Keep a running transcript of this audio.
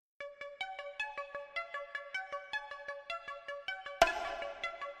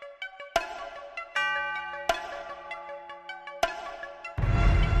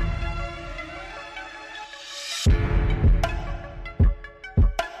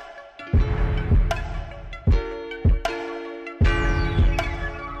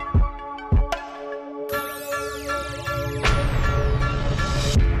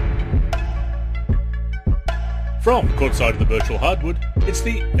From courtside in the virtual hardwood, it's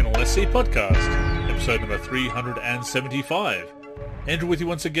the NLSC podcast, episode number 375. Andrew with you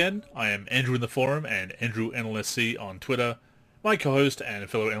once again. I am Andrew in the forum and Andrew NLSC on Twitter. My co-host and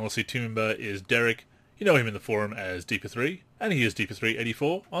fellow NLSC team member is Derek. You know him in the forum as Deeper3, and he is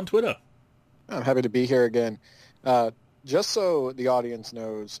Deeper384 on Twitter. I'm happy to be here again. Just so the audience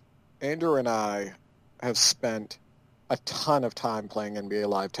knows, Andrew and I have spent a ton of time playing NBA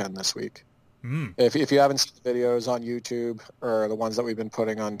Live 10 this week. If you haven't seen the videos on YouTube or the ones that we've been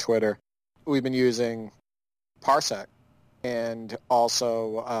putting on Twitter, we've been using Parsec. And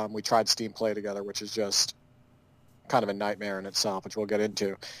also we tried Steam Play together, which is just kind of a nightmare in itself, which we'll get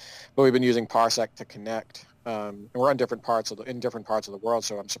into. But we've been using Parsec to connect. And we're in different parts of the world,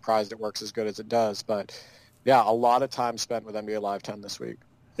 so I'm surprised it works as good as it does. But yeah, a lot of time spent with NBA Live 10 this week.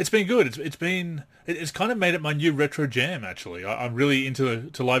 It's been good. It's kind of made it my new retro jam, actually. I'm really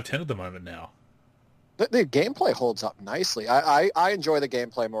into Live 10 at the moment now. The gameplay holds up nicely. I enjoy the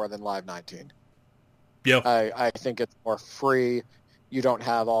gameplay more than Live 19. Yeah. I think it's more free. You don't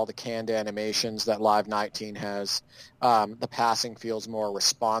have all the canned animations that Live 19 has. The passing feels more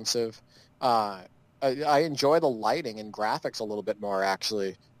responsive. I enjoy the lighting and graphics a little bit more,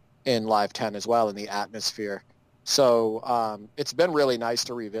 actually, in Live 10 as well, in the atmosphere. So it's been really nice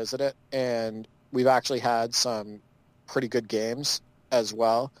to revisit it, and we've actually had some pretty good games as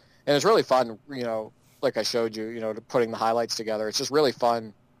well. And it's really fun, like I showed you, putting the highlights together. It's just really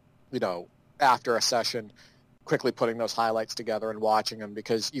fun, after a session, quickly putting those highlights together and watching them,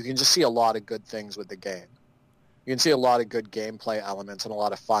 because you can just see a lot of good things with the game. You can see a lot of good gameplay elements and a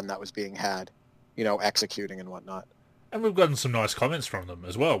lot of fun that was being had, executing and whatnot. And we've gotten some nice comments from them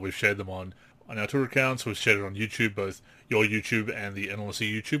as well. We've shared them on our Twitter accounts. We've shared it on YouTube, both your YouTube and the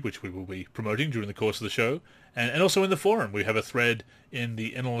NLSC YouTube, which we will be promoting during the course of the show. And also in the forum, we have a thread in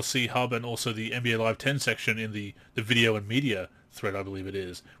the NLSC Hub and also the NBA Live 10 section in the video and media thread, I believe it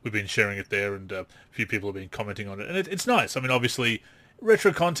is. We've been sharing it there, and a few people have been commenting on it. And it's nice. I mean, obviously,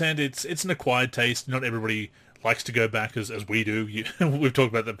 retro content, it's an acquired taste. Not everybody likes to go back as we do. We've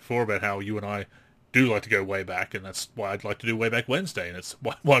talked about that before, about how you and I do like to go way back, and that's why I'd like to do Way Back Wednesday, and it's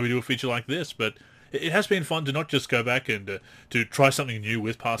why we do a feature like this. But it has been fun to not just go back and to try something new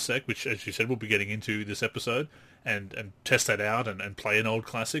with Parsec, which, as you said, we'll be getting into this episode, and test that out and play an old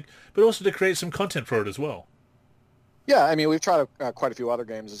classic, but also to create some content for it as well. Yeah, I mean, we've tried quite a few other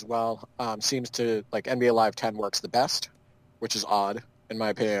games as well. Seems to, like, NBA Live 10 works the best, which is odd, in my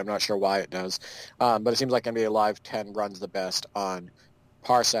opinion. I'm not sure why it does. But it seems like NBA Live 10 runs the best on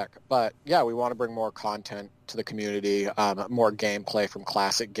Parsec. But yeah, we want to bring more content to the community, more gameplay from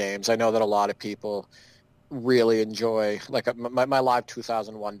classic games. I know that a lot of people really enjoy, like my Live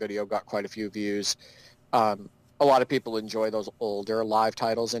 2001 video got quite a few views. A lot of people enjoy those older Live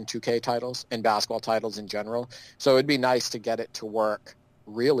titles and 2K titles and basketball titles in general. So it'd be nice to get it to work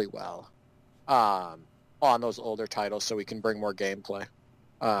really well on those older titles so we can bring more gameplay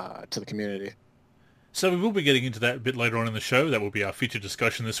to the community. So we will be getting into that a bit later on in the show. That will be our feature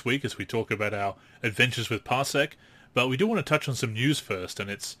discussion this week as we talk about our adventures with Parsec. But we do want to touch on some news first, and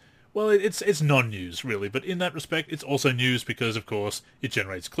it's non-news, really. But in that respect, it's also news because, of course, it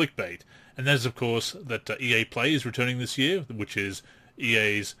generates clickbait. And that is, of course, that EA Play is returning this year, which is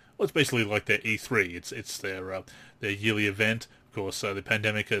EA's, well, it's basically like their E3. It's their yearly event. Of course, the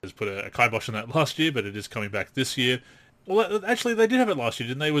pandemic has put a kibosh on that last year, but it is coming back this year. Well, actually, they did have it last year,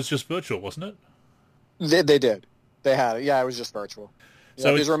 didn't they? It was just virtual, wasn't it? They did. They had it. Yeah, it was just virtual.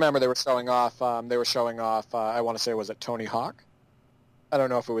 So because remember, they were showing off. I want to say, was it Tony Hawk? I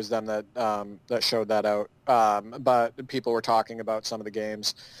don't know if it was them that showed that out. But people were talking about some of the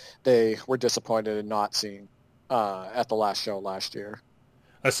games they were disappointed in not seeing at the last show last year.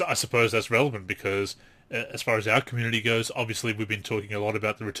 I suppose that's relevant because as far as our community goes, obviously we've been talking a lot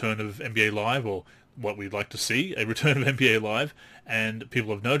about the return of NBA Live, or what we'd like to see, a return of NBA Live, and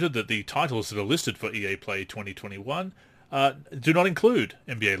people have noted that the titles that are listed for EA Play 2021 do not include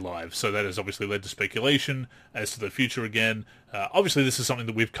NBA Live, so that has obviously led to speculation as to the future again. Obviously, this is something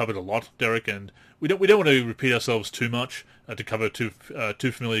that we've covered a lot, Derek, and we don't want to repeat ourselves too much to cover too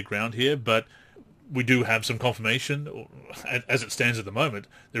familiar ground here, but we do have some confirmation. As it stands at the moment,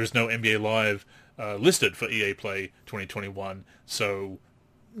 there is no NBA Live listed for EA Play 2021, so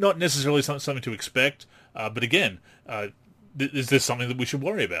not necessarily something to expect, but again, is this something that we should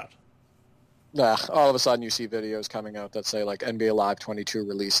worry about? Yeah, all of a sudden you see videos coming out that say, like, NBA Live 22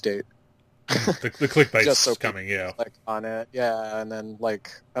 release date. the clickbait's so coming, yeah. Like, on it, yeah, and then,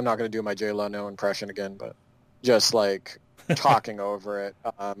 like, I'm not going to do my Jay Leno impression again, but just, like, talking over it.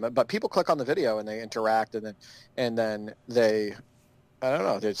 But people click on the video and they interact, and then they, I don't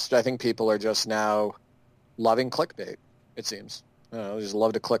know, I think people are just now loving clickbait, it seems. They just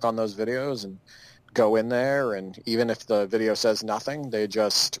love to click on those videos and go in there, and even if the video says nothing, they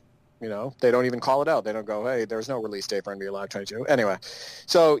just, they don't even call it out. They don't go, hey, there's no release date for NBA Live 22. Anyway,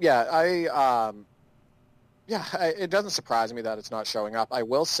 so yeah, it doesn't surprise me that it's not showing up. I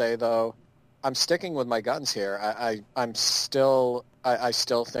will say, though, I'm sticking with my guns here. I still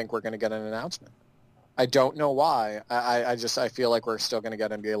think we're going to get an announcement. I don't know why. I feel like we're still going to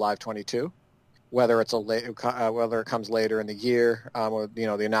get NBA Live 22, whether it comes later in the year, or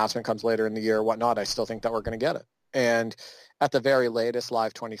the announcement comes later in the year or whatnot. I still think that we're going to get it, and at the very latest,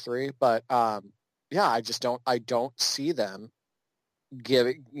 Live 23. But I don't see them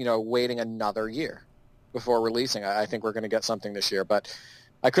waiting another year before releasing. I think we're going to get something this year, but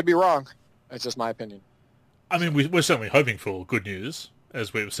I could be wrong. It's just my opinion. I mean, we're certainly hoping for good news,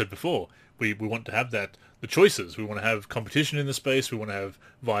 as we've said before. We want to have the choices. We want to have competition in the space. We want to have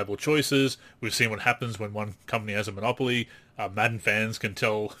viable choices. We've seen what happens when one company has a monopoly. Madden fans can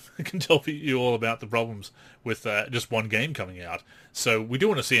tell you all about the problems with just one game coming out. So we do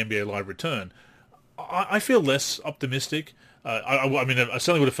want to see NBA Live return. I feel less optimistic. I mean, I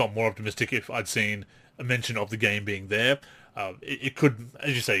certainly would have felt more optimistic if I'd seen a mention of the game being there. It could,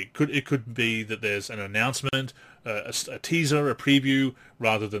 as you say, it could be that there's an announcement, a teaser, a preview,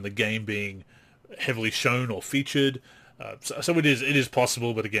 rather than the game being heavily shown or featured. So it is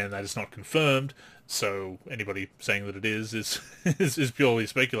possible, but again, that is not confirmed. So anybody saying that it is purely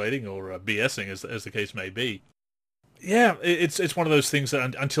speculating or BSing, as the case may be. Yeah, it's one of those things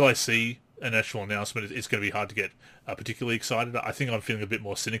that until I see an actual announcement, it's going to be hard to get particularly excited. I think I'm feeling a bit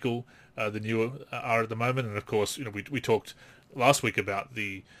more cynical than you are at the moment. And of course, we talked last week about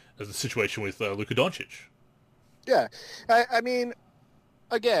the situation with Luka Doncic. Yeah, I mean,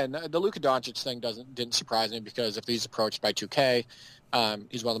 again, the Luka Doncic thing didn't surprise me, because if he's approached by 2K,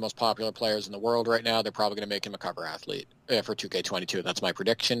 he's one of the most popular players in the world right now. They're probably going to make him a cover athlete for 2K22. That's my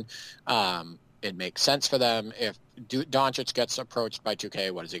prediction. It makes sense for them. If Doncic gets approached by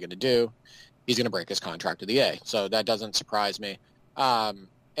 2K, what is he going to do? He's going to break his contract with EA. So that doesn't surprise me. And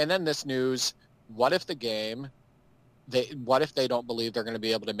then this news, what if they don't believe they're going to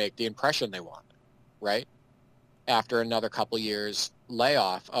be able to make the impression they want, right? After another couple years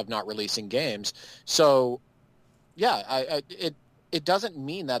layoff of not releasing games. So, yeah, it doesn't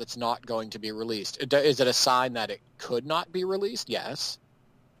mean that it's not going to be released. Is it a sign that it could not be released? Yes.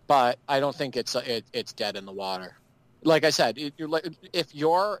 But I don't think it's dead in the water. Like I said, if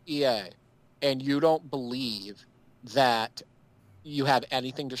you're EA and you don't believe that you have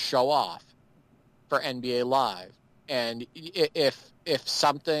anything to show off for NBA Live, and if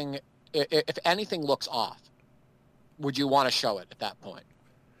anything looks off, would you want to show it at that point?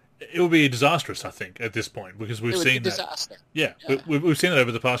 It would be disastrous, I think, at this point, because we've seen that. Disaster. Yeah, we've seen it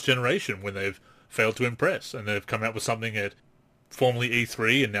over the past generation when they've failed to impress, and they've come out with something at formerly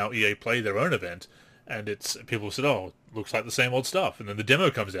E3 and now EA Play, their own event, and people said, oh, looks like the same old stuff, and then the demo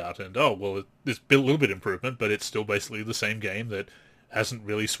comes out, and there's a little bit improvement, but it's still basically the same game that hasn't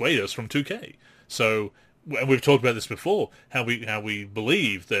really swayed us from 2K. So, and we've talked about this before, how we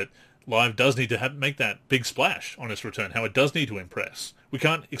believe that Live does need to make that big splash on its return, how it does need to impress. We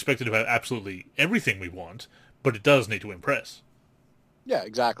can't expect it to have absolutely everything we want, but it does need to impress. Yeah,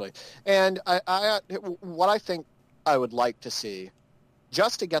 exactly. And what I think I would like to see,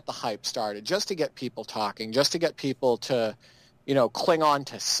 just to get the hype started, just to get people talking, just to get people to, cling on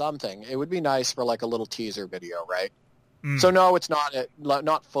to something, it would be nice for like a little teaser video, right? Mm. So no, it's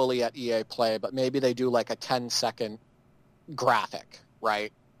not fully at EA Play, but maybe they do like a 10-second graphic,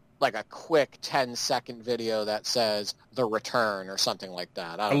 right? Like a quick 10-second video that says "The Return" or something like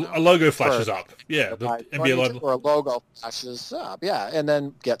that. I don't know. A logo flashes up. Yeah, the NBA Live. Or a logo flashes up, yeah, and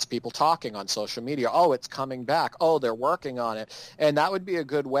then gets people talking on social media. Oh, it's coming back. Oh, they're working on it. And that would be a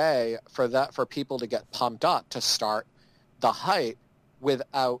good way for people to get pumped up to start the hype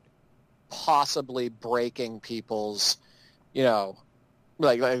without possibly breaking people's,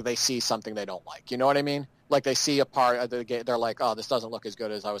 like they see something they don't like. You know what I mean? Like they see a part of the game, they're like, oh, this doesn't look as good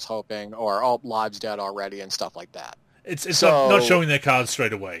as I was hoping, or oh, Live's dead already, and stuff like that. It's not showing their cards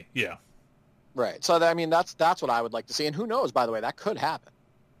straight away. Yeah. Right. So, I mean, that's what I would like to see. And who knows, by the way, that could happen.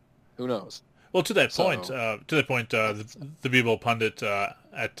 Who knows? Well, to that point, the B-Ball Pundit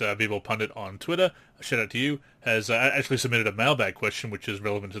at B-Ball Pundit on Twitter, shout out to you, has actually submitted a mailbag question which is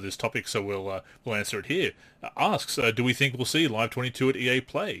relevant to this topic, so we'll answer it here. Asks, do we think we'll see Live 22 at EA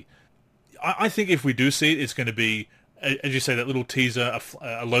Play? I think if we do see it, it's going to be, as you say, that little teaser,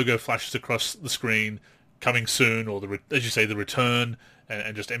 a logo flashes across the screen, coming soon, or as you say, the return,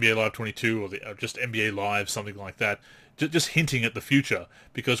 and just NBA Live 22 or just NBA Live, something like that, just hinting at the future,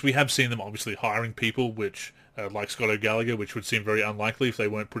 because we have seen them obviously hiring people, which like Scott O'Gallagher, which would seem very unlikely if they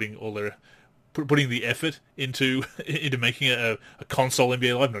weren't putting the effort into making a console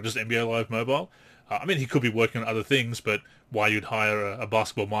NBA Live, not just NBA Live Mobile. I mean, he could be working on other things, but why you'd hire a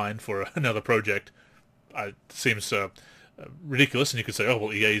basketball mind for another project seems ridiculous. And you could say, oh,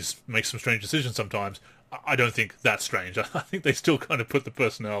 well, EA's makes some strange decisions sometimes. I don't think that's strange. I think they still kind of put the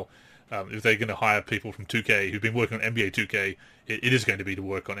personnel, if they're going to hire people from 2K who've been working on NBA 2K, it is going to be to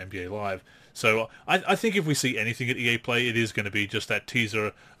work on NBA Live. So I think if we see anything at EA Play, it is going to be just that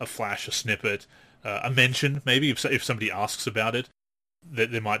teaser, a flash, a snippet, a mention, maybe if somebody asks about it,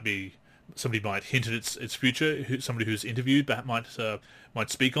 that there might be somebody might hint at its future, somebody who's interviewed might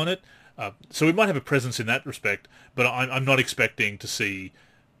speak on it. So we might have a presence in that respect, but I'm not expecting to see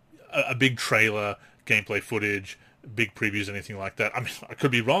a big trailer, gameplay footage, big previews, anything like that. I mean, I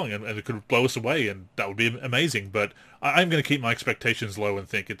could be wrong, and it could blow us away, and that would be amazing. But I'm going to keep my expectations low and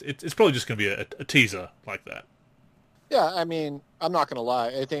think it's probably just going to be a teaser like that. Yeah, I mean, I'm not going to lie.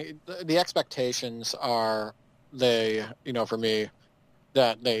 I think the expectations are for me,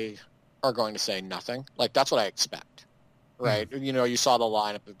 that they are going to say nothing. Like, that's what I expect, right? Mm-hmm. You saw the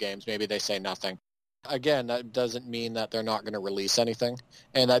lineup of games. Maybe they say nothing. Again, that doesn't mean that they're not going to release anything,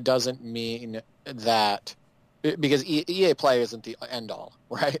 and that doesn't mean that because EA Play isn't the end-all,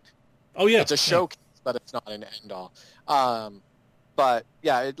 right? Oh, yeah. It's a showcase, but it's not an end-all. But,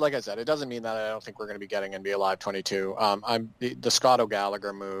 yeah, like I said, it doesn't mean that I don't think we're going to be getting NBA Live 22. The Scott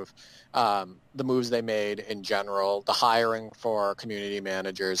O'Gallagher move, the moves they made in general, the hiring for community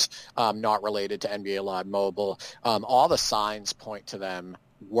managers not related to NBA Live Mobile, all the signs point to them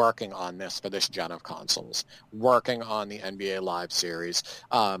working on this for this gen of consoles, working on the NBA Live series.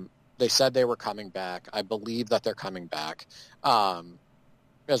 They said they were coming back. I believe that they're coming back.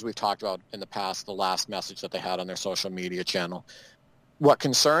 As we've talked about in the past, the last message that they had on their social media channel. What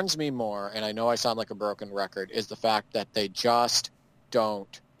concerns me more, and I know I sound like a broken record, is the fact that they just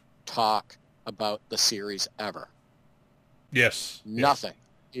don't talk about the series ever. Yes. Nothing.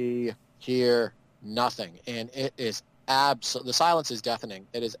 Yes. Hear nothing. And it is the silence is deafening.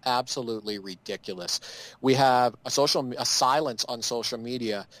 It is absolutely ridiculous. We have a silence on social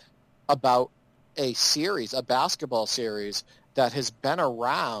media about a basketball series that has been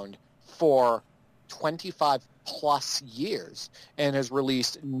around for 25 plus years and has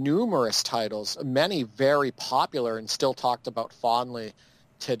released numerous titles, many very popular and still talked about fondly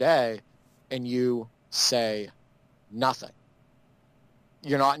today, and you say nothing.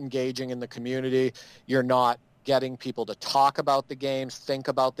 You're not engaging in the community. You're not getting people to talk about the games, think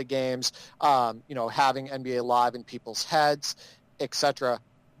about the games, having NBA Live in people's heads, etc.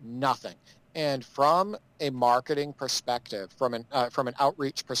 Nothing. And from a marketing perspective, from an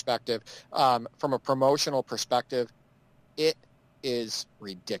outreach perspective, from a promotional perspective, it is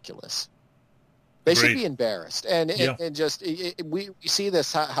ridiculous. They should be embarrassed. And we see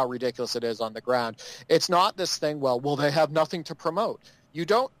this, how ridiculous it is on the ground. It's not this thing, well, they have nothing to promote. You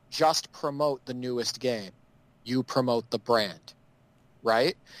don't just promote the newest game. You promote the brand,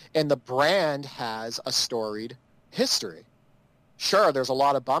 right? And the brand has a storied history. Sure, there's a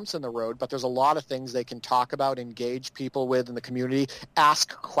lot of bumps in the road, but there's a lot of things they can talk about, engage people with in the community,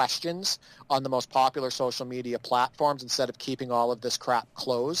 ask questions on the most popular social media platforms instead of keeping all of this crap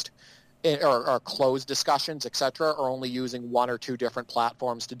closed or closed discussions, etc., or only using one or two different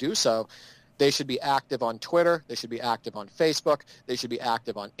platforms to do so. They should be active on Twitter. They should be active on Facebook. They should be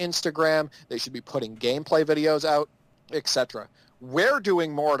active on Instagram. They should be putting gameplay videos out, etc. We're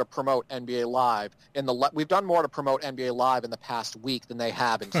doing more to promote NBA Live we've done more to promote NBA Live in the past week than they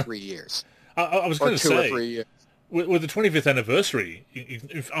have in 3 years. I was going to say, 2 or 3 years. With the 25th anniversary,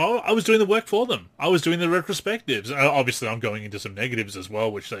 I was doing the work for them. I was doing the retrospectives. Obviously, I'm going into some negatives as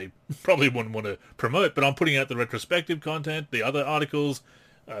well, which they probably wouldn't want to promote, but I'm putting out the retrospective content, the other articles,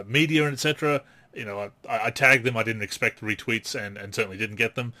 media, and etc. I tagged them. I didn't expect retweets, and certainly didn't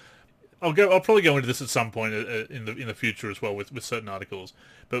get them. I'll probably go into this at some point in the future as well with certain articles.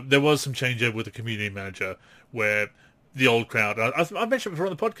 But there was some changeover with the community manager where the old crowd, I mentioned before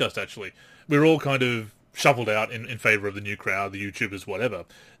on the podcast actually, we were all kind of shuffled out in favor of the new crowd, the YouTubers, whatever.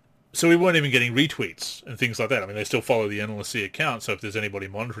 So we weren't even getting retweets and things like that. I mean, they still follow the NLSC account, so if there's anybody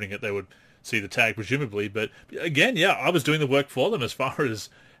monitoring it, they would see the tag presumably. But again, yeah, I was doing the work for them as far as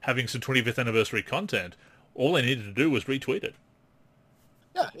having some 25th anniversary content. All they needed to do was retweet it.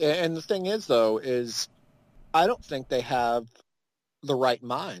 Yeah, and the thing is, though, is I don't think they have the right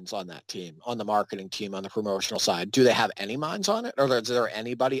minds on that team, on the marketing team, on the promotional side. Do they have any minds on it? Or is there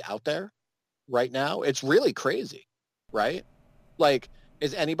anybody out there right now? It's really crazy, right? Like,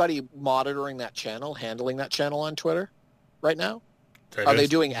 Is anybody monitoring that channel, handling that channel on Twitter right now? Are they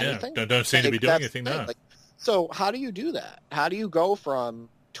doing anything? Don't seem to be doing anything now. So how do you do that? How do you go from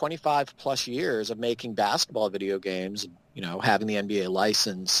 25 plus years of making basketball video games, having the NBA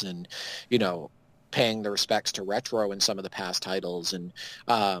license and, paying the respects to retro in some of the past titles and,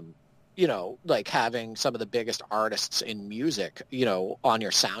 like having some of the biggest artists in music, on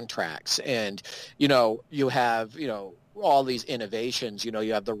your soundtracks and, you have, all these innovations,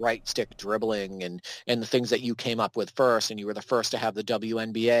 you have the right stick dribbling and the things that you came up with first, and you were the first to have the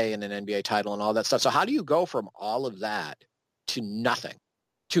WNBA and an NBA title and all that stuff. So how do you go from all of that to nothing,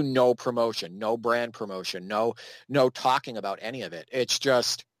 to no promotion, no brand promotion, no talking about any of it? It's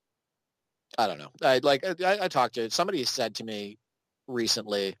just, I don't know. I talked to, somebody said to me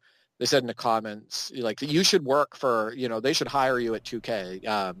recently, they said in the comments, like, you should work for, they should hire you at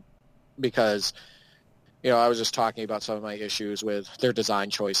 2K because I was just talking about some of my issues with their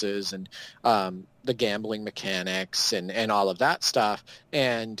design choices and the gambling mechanics and all of that stuff,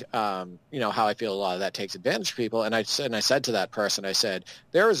 and how I feel a lot of that takes advantage of people. And I said to that person, I said,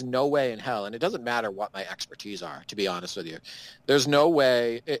 there is no way in hell, and it doesn't matter what my expertise are, to be honest with you. There's no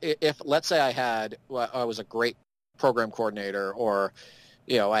way, if let's say I was a great program coordinator, or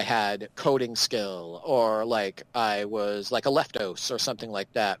I had coding skill, or like I was like a Leftos or something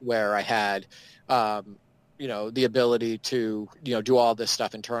like that, where I had the ability to, do all this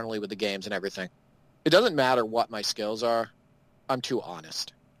stuff internally with the games and everything. It doesn't matter what my skills are. I'm too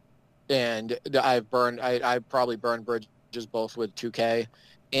honest. And I've probably burned bridges both with 2K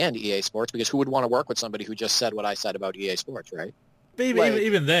and EA Sports, because who would want to work with somebody who just said what I said about EA Sports, right? But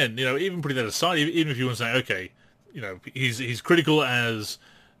even then, even putting that aside, even if you want to say, okay, he's critical as,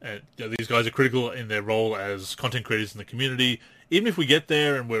 these guys are critical in their role as content creators in the community. Even if we get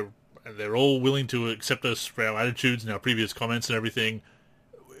there and they're all willing to accept us for our attitudes and our previous comments and everything,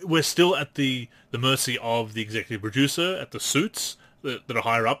 we're still at the mercy of the executive producer, at the suits that are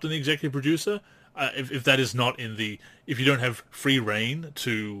higher up than the executive producer. If that is not if you don't have free reign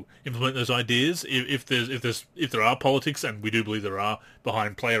to implement those ideas, if there are politics, and we do believe there are,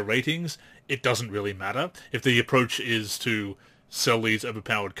 behind player ratings, it doesn't really matter. If the approach is to sell these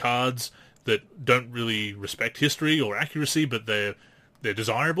overpowered cards that don't really respect history or accuracy, but they're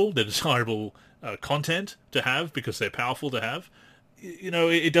desirable content to have because they're powerful to have,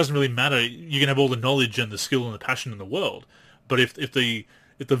 it doesn't really matter. You can have all the knowledge and the skill and the passion in the world, but if the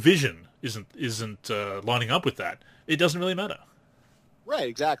vision isn't lining up with that, it doesn't really matter. Right,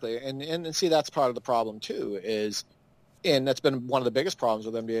 exactly. And see, that's part of the problem too, and that's been one of the biggest problems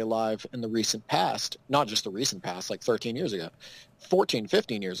with NBA Live in the recent past, not just the recent past, like 13 years ago, 14,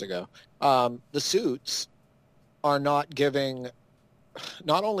 15 years ago. The suits are not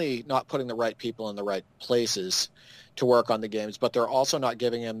only not putting the right people in the right places to work on the games, but they're also not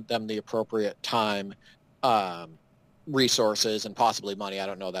giving them the appropriate time, resources, and possibly money. I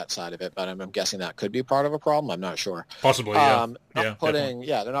don't know that side of it, but I'm guessing that could be part of a problem. I'm not sure. Possibly, yeah. They're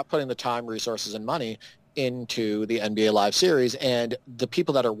not putting the time, resources, and money into the NBA Live series. And the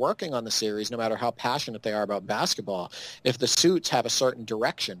people that are working on the series, no matter how passionate they are about basketball, if the suits have a certain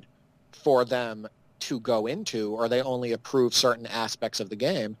direction for them to go into, or they only approve certain aspects of the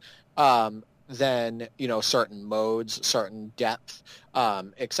game, then certain modes, certain depth,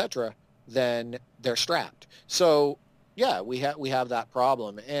 etc., then they're strapped. So yeah, we have that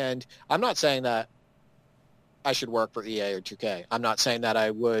problem. And I'm not saying that I should work for EA or 2K. I'm not saying that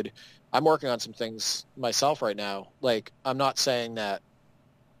I would. I'm working on some things myself right now. Like, I'm not saying that,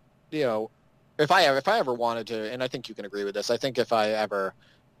 if I ever wanted to, and I think you can agree with this, I think if I ever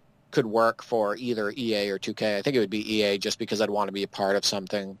could work for either EA or 2K, I think it would be EA, just because I'd want to be a part of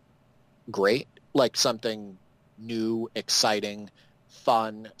something great, like something new, exciting,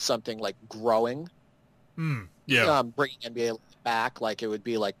 fun, something like growing. Bringing NBA back, like it would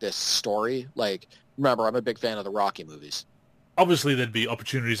be like this story. Like, remember, I'm a big fan of the Rocky movies. Obviously, there'd be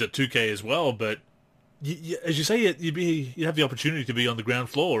opportunities at 2K as well, but as you say, you'd have the opportunity to be on the ground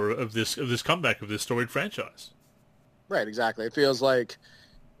floor of this comeback of this storied franchise. Right, exactly. It feels like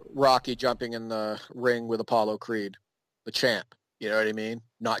Rocky jumping in the ring with Apollo Creed, the champ. You know what I mean?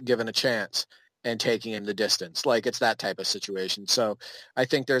 Not given a chance and taking him the distance. Like, it's that type of situation. So I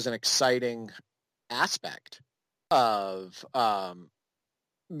think there's an exciting aspect of,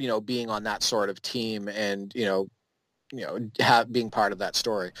 being on that sort of team and, being part of that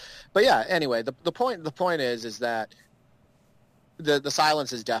story. But yeah, anyway, the point is that the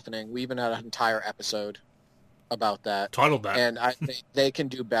silence is deafening. We even had an entire episode about that. Titled that. And I think they can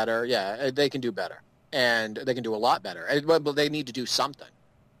do better. Yeah, they can do better. And they can do a lot better. But they need to do something.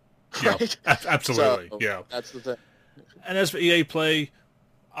 Right? Yeah, absolutely. So, yeah. That's the thing. And as for EA Play,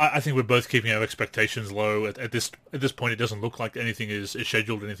 I think we're both keeping our expectations low. At this point, it doesn't look like anything is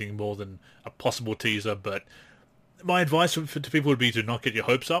scheduled, anything more than a possible teaser. But my advice to people would be to not get your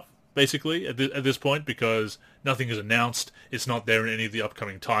hopes up, basically, at this point, because nothing is announced. It's not there in any of the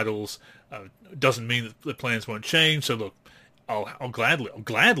upcoming titles. Doesn't mean that the plans won't change. So look, I'll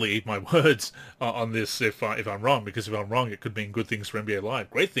gladly eat my words on this if I'm wrong, because if I'm wrong, it could mean good things for NBA Live,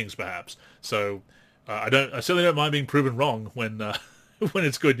 great things perhaps. So I certainly don't mind being proven wrong when when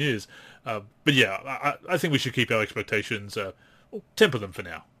it's good news. But yeah, I think we should keep our expectations, temper them for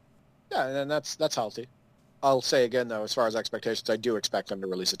now. Yeah, and that's healthy. I'll say again, though, as far as expectations, I do expect them to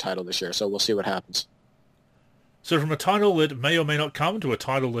release a title this year, so we'll see what happens. So from a title that may or may not come to a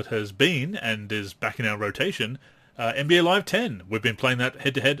title that has been and is back in our rotation, NBA Live 10. We've been playing that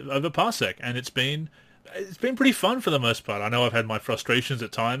head-to-head over Parsec, and it's been pretty fun for the most part. I know I've had my frustrations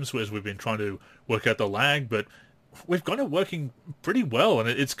at times as we've been trying to work out the lag, but we've got it working pretty well, and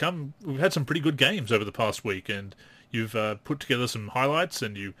we've had some pretty good games over the past week, and you've put together some highlights,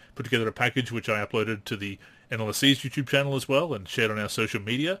 and you put together a package which I uploaded to the NLSC's YouTube channel as well and shared on our social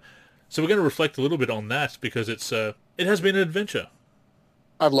media. So we're going to reflect a little bit on that because it has been an adventure.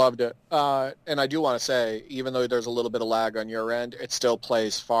 I've loved it. And I do want to say, even though there's a little bit of lag on your end, it still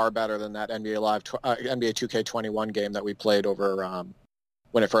plays far better than that NBA Live NBA 2K21 game that we played over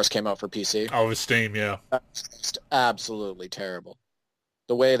when it first came out for PC. Oh, with Steam, yeah. That's just absolutely terrible.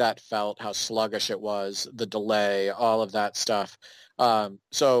 The way that felt, how sluggish it was, the delay, all of that stuff.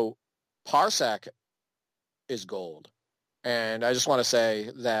 So Parsec is gold. And I just want to say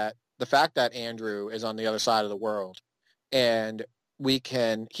that the fact that Andrew is on the other side of the world and he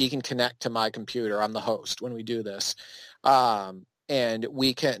can connect to my computer, I'm the host when we do this, and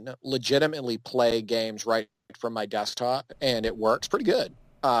we can legitimately play games right from my desktop, and it works pretty good,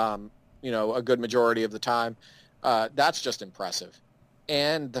 a good majority of the time. That's just impressive.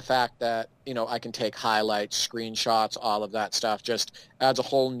 And the fact that, I can take highlights, screenshots, all of that stuff just adds a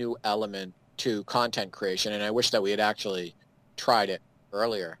whole new element to content creation, and I wish that we had actually tried it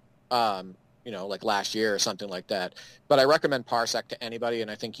earlier, like last year or something like that. But I recommend Parsec to anybody,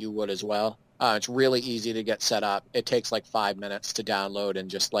 and I think you would as well. It's really easy to get set up. It takes like 5 minutes to download and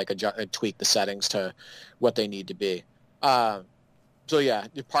just like tweak the settings to what they need to be. So yeah,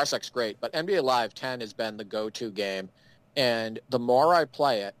 Parsec's great, but NBA Live 10 has been the go-to game, and the more I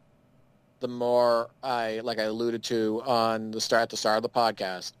play it, the more like I alluded to at the start of the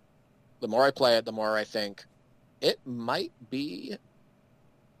podcast, the more I play it, the more I think it might be,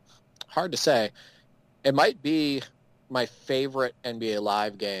 hard to say, it might be my favorite NBA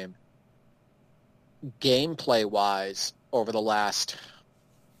Live game, gameplay-wise, over the last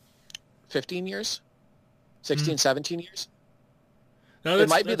 15 years, 16, 17 years. No, it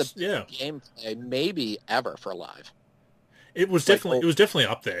might be the gameplay maybe ever for Live. It was definitely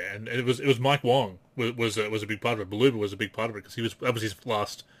up there, and it was Mike Wong was a big part of it. Beluba was a big part of it because that was his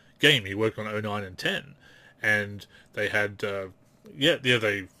last game. He worked on 09 and 10, and they had they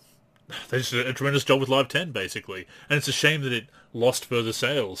just did a tremendous job with Live 10 basically, and it's a shame that it lost further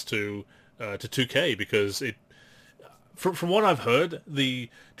sales to 2K because it. From what I've heard, the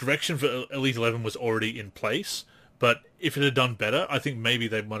direction for Elite 11 was already in place. But if it had done better, I think maybe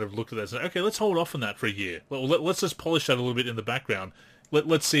they might have looked at that and said, okay, let's hold off on that for a year. Let's just polish that a little bit in the background.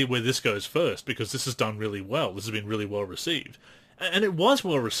 Let's see where this goes first, because this has done really well. This has been really well received. And it was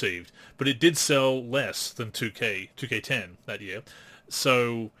well received, but it did sell less than 2K10 that year.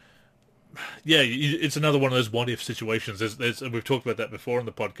 So, yeah, it's another one of those what-if situations. We've talked about that before on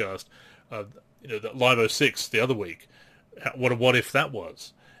the podcast. The Live 06 the other week. What a what-if that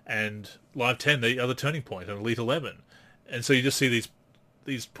was. And Live 10, the other turning point, and Elite 11. And so you just see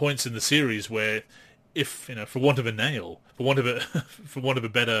these points in the series where, if for want of a nail, for want of a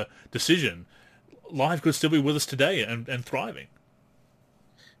better decision, Live could still be with us today and thriving.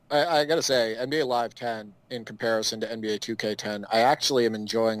 I got to say, NBA Live 10 in comparison to NBA 2K10, I actually am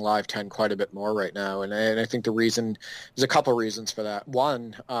enjoying Live 10 quite a bit more right now, and I think there's a couple reasons for that.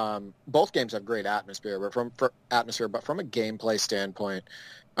 One, both games have great atmosphere, but from a gameplay standpoint,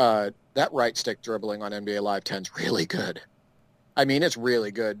 that right stick dribbling on NBA Live 10 is really good. I mean, it's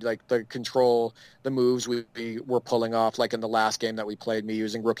really good. Like the control, the moves we were pulling off, like in the last game that we played, me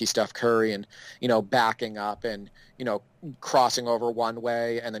using rookie Steph Curry and, backing up and, crossing over one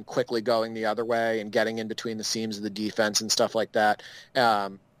way and then quickly going the other way and getting in between the seams of the defense and stuff like that. There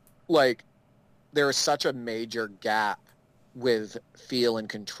is such a major gap with feel and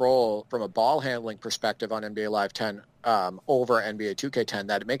control from a ball handling perspective on NBA Live 10 over NBA 2K10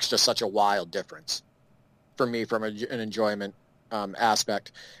 that it makes just such a wild difference for me from an enjoyment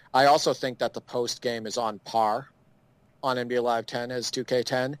aspect. I also think that the post game is on par on NBA Live 10 as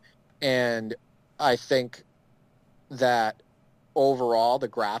 2K10, and I think that overall the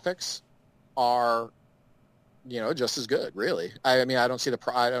graphics are, just as good, really. I mean, I don't see a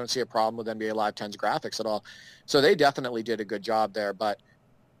problem with NBA Live 10's graphics at all. So they definitely did a good job there. But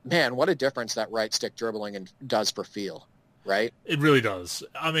man, what a difference that right stick dribbling does for feel, right? It really does.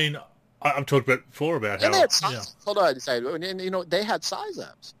 I mean, I've talked before about and how. They had size, hold on, and they had size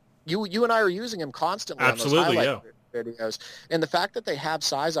ups. You and I are using them constantly. Absolutely, on those highlight videos, and the fact that they have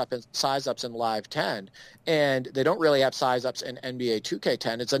size ups in Live 10, and they don't really have size ups in NBA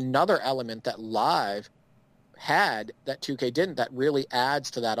 2K10, it's another element that Live had that 2K didn't, that really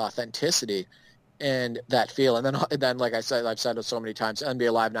adds to that authenticity and that feel. And then like I said, I've said it so many times,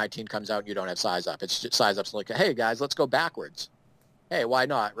 NBA Live 19 comes out and you don't have size up. It's just size ups like, hey guys, let's go backwards. Hey, why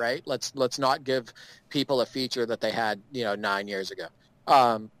not, right? Let's not give people a feature that they had 9 years ago.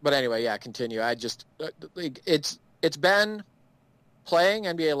 But anyway, yeah, continue. It's been playing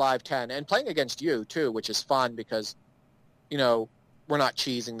NBA Live 10 and playing against you too, which is fun because we're not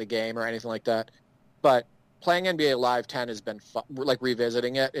cheesing the game or anything like that. But playing NBA Live 10 has been fun, like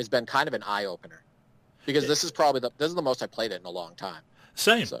revisiting it has been kind of an eye opener because this is the most I played it in a long time.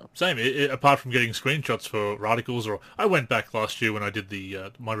 Same. Apart from getting screenshots for articles, or I went back last year when I did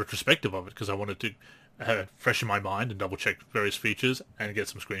my retrospective of it because I wanted to have it fresh in my mind and double check various features and get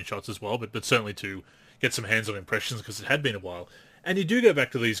some screenshots as well, but certainly to get some hands-on impressions because it had been a while. And you do go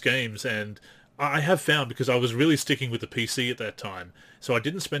back to these games, and I have found, because I was really sticking with the PC at that time, so I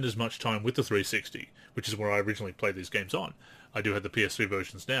didn't spend as much time with the 360, which is where I originally played these games on. I do have the PS3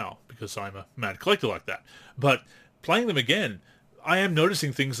 versions now because I'm a mad collector like that. But playing them again, I am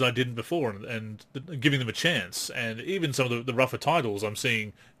noticing things that I didn't before and giving them a chance. And even some of the rougher titles, I'm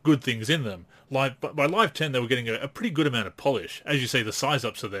seeing good things in them. By Live 10, they were getting a pretty good amount of polish. As you say, the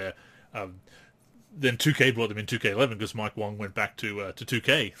size-ups are there. Then 2K brought them in 2K11 because Mike Wong went back to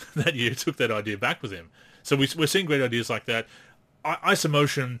 2K that year, took that idea back with him. So we're seeing great ideas like that.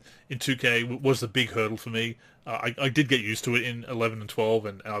 Isomotion in 2K was the big hurdle for me. I did get used to it in 11 and 12,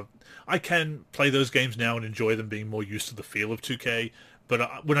 and I can play those games now and enjoy them, being more used to the feel of 2K.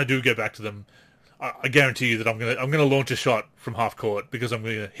 But when I do go back to them, I guarantee you that I'm gonna launch a shot from half court because I'm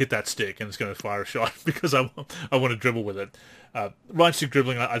gonna hit that stick and it's gonna fire a shot because I want to dribble with it. Right stick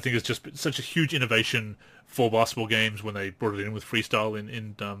dribbling, I think, is just such a huge innovation for basketball games when they brought it in with freestyle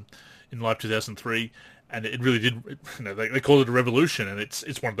in Live 2003. And it really did, they call it a revolution, and it's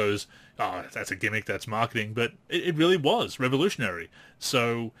one of those, that's a gimmick, that's marketing, but it really was revolutionary.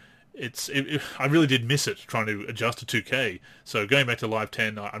 So I really did miss it trying to adjust to 2K. So going back to Live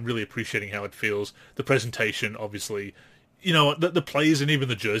 10, I'm really appreciating how it feels. The presentation, obviously, the plays and even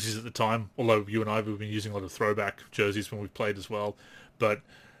the jerseys at the time, although you and I have been using a lot of throwback jerseys when we've played as well. But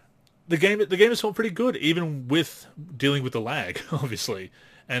the game has felt pretty good, even with dealing with the lag, obviously.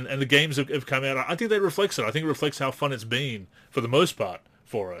 And the games have come out. I think that reflects it. I think it reflects how fun it's been for the most part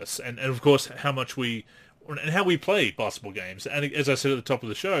for us, and of course how we play basketball games. And as I said at the top of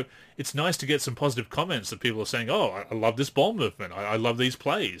the show, it's nice to get some positive comments that people are saying, "Oh, I love this ball movement. I love these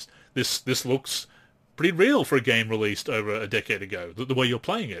plays. This looks pretty real for a game released over a decade ago. The way you're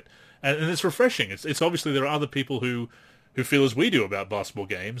playing it, and it's refreshing. It's obviously there are other people who feel as we do about basketball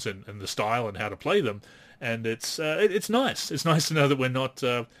games and the style and how to play them." And it's nice. It's nice to know that we're not,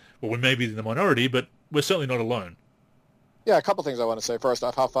 we may be in the minority, but we're certainly not alone. Yeah, a couple things I want to say. First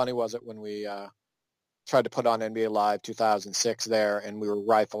off, how funny was it when we tried to put on NBA Live 2006 there, and we were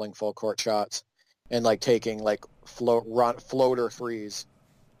rifling full court shots and taking floater threes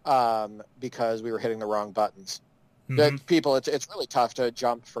because we were hitting the wrong buttons. Mm-hmm. People, it's really tough to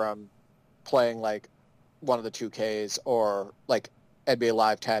jump from playing one of the 2Ks or NBA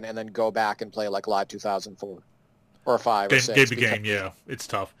Live 10 and then go back and play Live 2004 or 5 or 6. Game, yeah. It's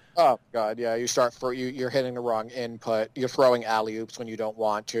tough. Oh, God, yeah. You're hitting the wrong input. You're throwing alley-oops when you don't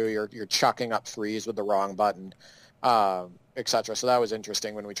want to. You're chucking up threes with the wrong button, etc. So that was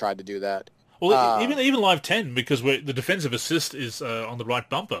interesting when we tried to do that. Well, even Live 10, because the defensive assist is on the right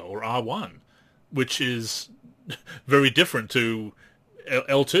bumper, or R1, which is very different to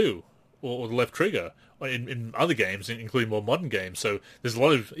L2 or the left trigger. In other games, including more modern games. So there's a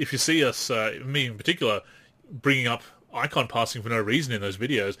lot of, if you see us, me in particular, bringing up icon passing for no reason in those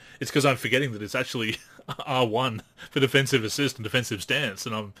videos, it's because I'm forgetting that it's actually R1 for defensive assist and defensive stance,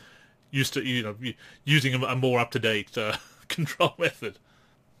 and I'm used to using a more up-to-date control method.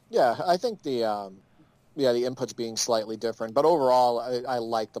 Yeah, I think the inputs being slightly different, but overall, I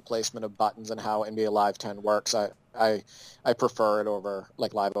like the placement of buttons and how NBA Live 10 works. I prefer it over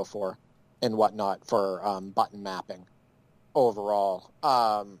Live 04. And whatnot for button mapping overall.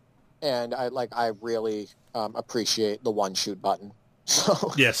 and I really appreciate the one shoot button.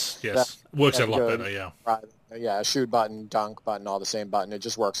 So Yes, that, works that's a lot good. better. Yeah. Right. Yeah, shoot button, dunk button, all the same button. It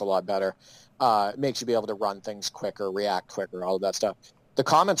just works a lot better. It makes you be able to run things quicker, react quicker, all of that stuff. The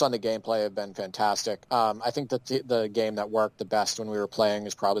comments on the gameplay have been fantastic. I think that the game that worked the best when we were playing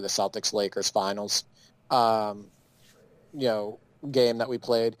is probably the Celtics-Lakers finals, um, game that we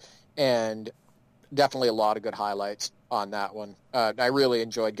played, and definitely a lot of good highlights on that one. I really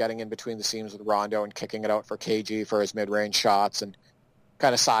enjoyed getting in between the seams with Rondo and kicking it out for KG for his mid-range shots and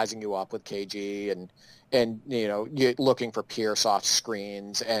kind of sizing you up with KG and you looking for Pierce off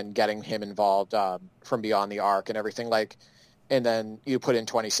screens and getting him involved from beyond the arc and everything and then you put in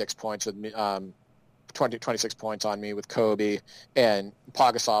 26 points with 26 points on me with Kobe, and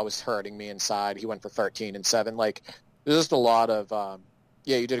Pagasaw was hurting me inside. He went for 13 and 7. There's just a lot of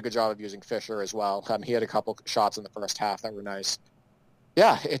you did a good job of using Fisher as well. He had a couple shots in the first half that were nice.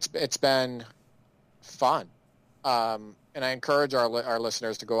 Yeah, it's been fun. And I encourage our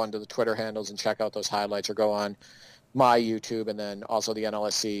listeners to go onto the Twitter handles and check out those highlights, or go on my YouTube and then also the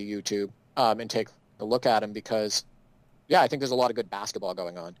NLSC YouTube and take a look at them, because, I think there's a lot of good basketball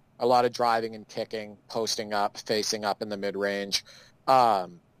going on. A lot of driving and kicking, posting up, facing up in the mid-range,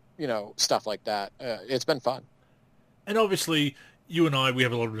 stuff like that. It's been fun. And obviously, you and I, we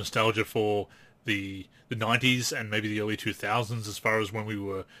have a lot of nostalgia for the 90s and maybe the early 2000s as far as when we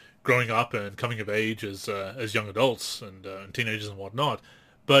were growing up and coming of age as young adults and teenagers and whatnot.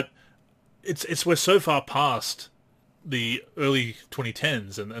 But we're so far past the early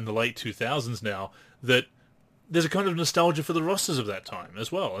 2010s and the late 2000s now that there's a kind of nostalgia for the rosters of that time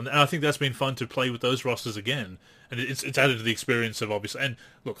as well. And I think that's been fun to play with those rosters again. And it's added to the experience of, obviously... And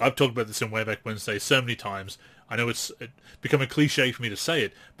look, I've talked about this in Way Back Wednesday so many times. I know it's become a cliche for me to say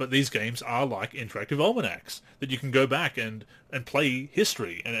it, but these games are like interactive almanacs that you can go back and play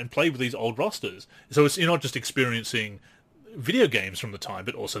history and play with these old rosters. So you're not just experiencing video games from the time,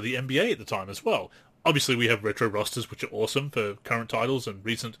 but also the NBA at the time as well. Obviously, we have retro rosters, which are awesome for current titles and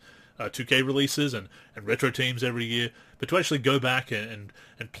recent 2K releases and retro teams every year, but to actually go back and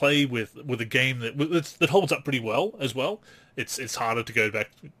play with a game that holds up pretty well as well. It's harder to go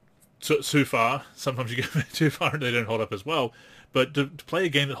back too far. Sometimes you go too far and they don't hold up as well. But to play a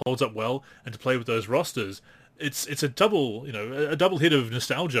game that holds up well and to play with those rosters, it's a double hit of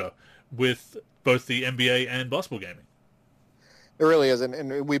nostalgia with both the NBA and basketball gaming. It really is,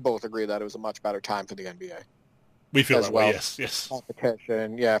 and we both agree that it was a much better time for the NBA. We feel that way, yes.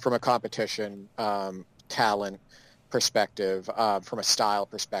 Competition, from a competition, talent perspective, from a style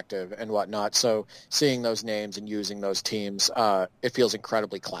perspective and whatnot. So seeing those names and using those teams, it feels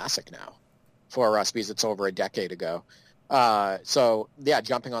incredibly classic now for us because it's over a decade ago.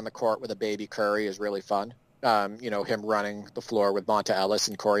 Jumping on the court with a baby Curry is really fun. Him running the floor with Monta Ellis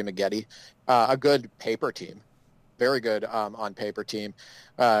and Corey Maggette, a good paper team. Very good on paper team.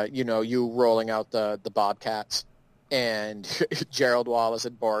 You rolling out the Bobcats and Gerald Wallace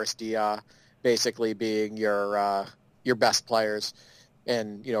and Boris Dia basically being your best players,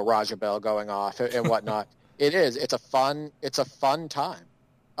 and Raja Bell going off and whatnot. It's a fun time.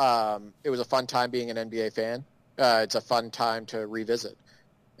 It was a fun time being an NBA fan. It's a fun time to revisit.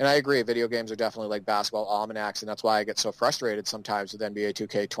 And I agree, video games are definitely like basketball almanacs, and that's why I get so frustrated sometimes with NBA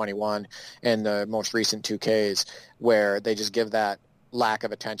 2K21 and the most recent 2Ks, where they just give that lack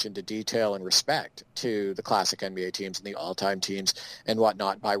of attention to detail and respect to the classic NBA teams and the all-time teams and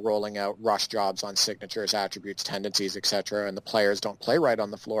whatnot by rolling out rush jobs on signatures, attributes, tendencies, etc., and the players don't play right on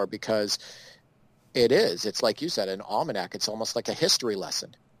the floor because it's like you said, an almanac. It's almost like a history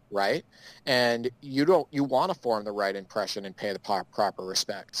lesson, right? And you want to form the right impression and pay the proper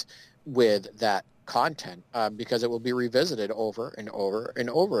respects with that content because it will be revisited over and over and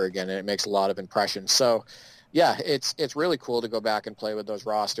over again, and it makes a lot of impressions. So yeah, it's really cool to go back and play with those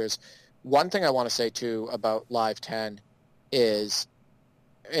rosters. One thing I want to say too about Live 10 is,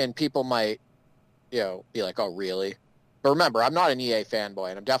 and people might be like, oh really? But remember, I'm not an EA fanboy,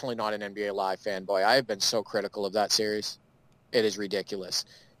 and I'm definitely not an NBA Live fanboy. I have been so critical of that series. It is ridiculous.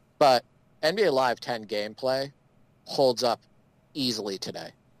 But NBA Live 10 gameplay holds up easily today.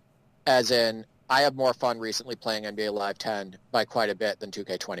 As in, I have more fun recently playing NBA Live 10 by quite a bit than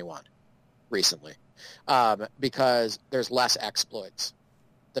 2K21 recently. Because there's less exploits.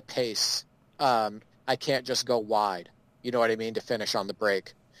 The pace. I can't just go wide, you know what I mean, to finish on the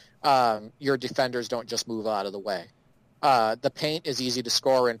break. Your defenders don't just move out of the way. The paint is easy to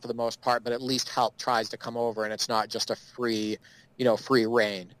score in for the most part, but at least help tries to come over, and it's not just a free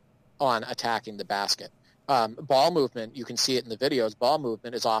reign on attacking the basket. Ball movement, you can see it in the videos, ball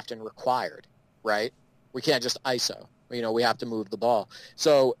movement is often required, right? We can't just ISO. We have to move the ball.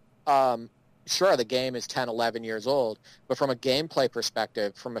 So Sure, the game is 10, 11 years old, but from a gameplay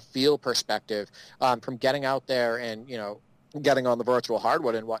perspective, from a feel perspective, from getting out there and, getting on the virtual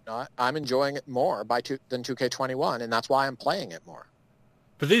hardwood and whatnot, I'm enjoying it more than 2K21, and that's why I'm playing it more.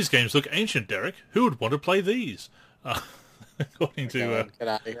 But these games look ancient, Derek. Who would want to play these? According to... Get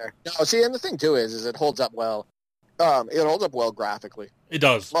out of here. No, see, and the thing, too, is it holds up well. It holds up well graphically. It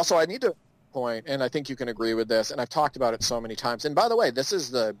does. Also, I need to point, and I think you can agree with this, and I've talked about it so many times. And by the way, this is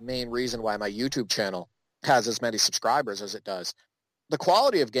the main reason why my YouTube channel has as many subscribers as it does. The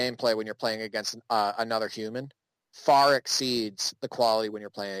quality of gameplay when you're playing against another human far exceeds the quality when you're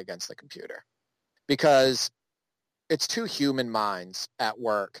playing against the computer. Because it's two human minds at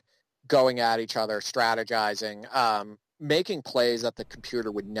work going at each other, strategizing, making plays that the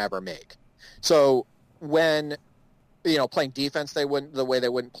computer would never make. So when playing defense, the way they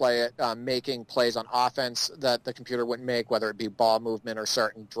wouldn't play it, making plays on offense that the computer wouldn't make, whether it be ball movement or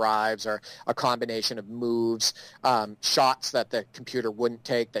certain drives or a combination of moves, shots that the computer wouldn't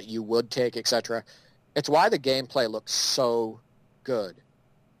take that you would take, etc. It's why the gameplay looks so good,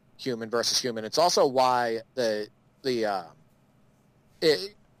 human versus human. It's also why it's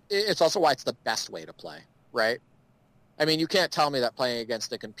also why it's the best way to play, right? I mean, you can't tell me that playing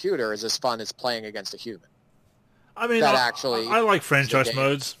against a computer is as fun as playing against a human. I mean, I like franchise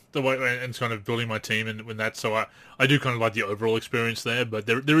modes, the way and kind of building my team and when that. So I do kind of like the overall experience there, but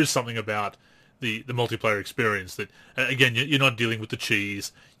there is something about the multiplayer experience that again you're not dealing with the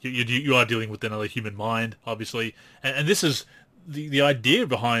cheese. You are dealing with another human mind, obviously, and this is the idea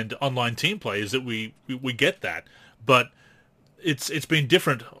behind online team play is that we get that, but it's been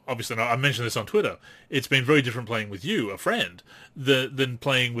different, obviously, and I mentioned this on Twitter, it's been very different playing with you, a friend, than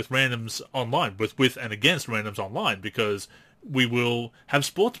playing with randoms online, with and against randoms online, because we will have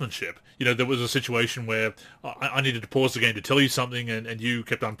sportsmanship. There was a situation where I needed to pause the game to tell you something, and you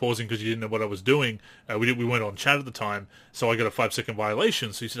kept on pausing because you didn't know what I was doing. We weren't on chat at the time, so I got a 5-second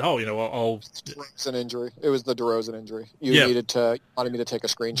violation. So you said, I'll... DeRozan injury. It was the DeRozan injury. You wanted me to take a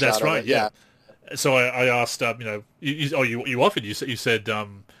screenshot. That's right, of it. Yeah. So I asked, you offered, you said,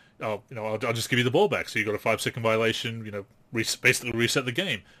 I'll just give you the ball back. So you got a 5-second violation, basically reset the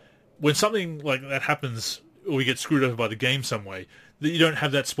game. When something like that happens, or we get screwed over by the game some way, you don't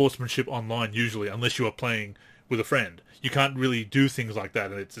have that sportsmanship online usually, unless you are playing with a friend. You can't really do things like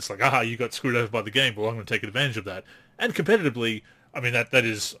that, and it's like, you got screwed over by the game, well, I'm going to take advantage of that. And competitively, I mean, that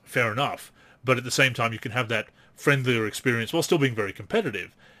is fair enough, but at the same time, you can have that friendlier experience while still being very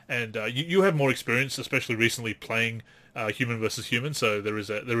competitive. And you have more experience, especially recently playing human versus human. So there is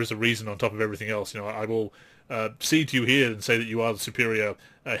a reason on top of everything else. I will cede to you here and say that you are the superior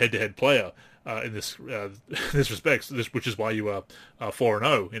head-to-head player in this respect. Which is why you are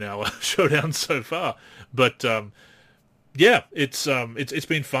 4-0 in our showdown so far. But it's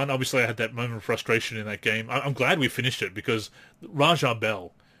been fun. Obviously, I had that moment of frustration in that game. I'm glad we finished it because Raja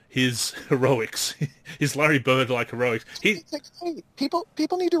Bell, his heroics, his Larry Bird-like heroics.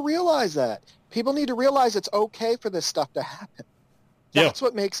 People need to realize that. People need to realize it's okay for this stuff to happen. That's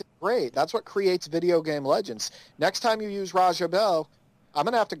what makes it great. That's what creates video game legends. Next time you use Raja Bell, I'm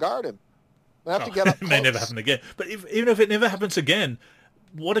going to have to guard him. I'm going to have to get up close. It may never happen again. But even if it never happens again,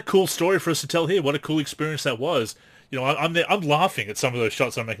 what a cool story for us to tell here. What a cool experience that was. I'm laughing at some of those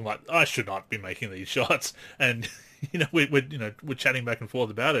shots I'm making, like, I should not be making these shots. And... we're chatting back and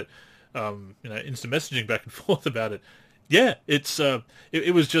forth about it, instant messaging back and forth about it. Yeah,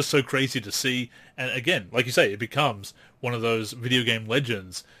 it was just so crazy to see. And again, like you say, it becomes one of those video game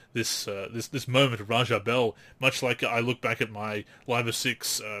legends. This moment of Raja Bell, much like I look back at my Live of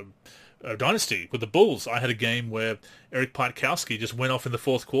 6 Dynasty with the Bulls. I had a game where Eric Piatkowski just went off in the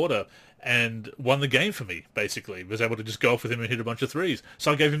fourth quarter and won the game for me, basically. Was able to just go off with him and hit a bunch of threes.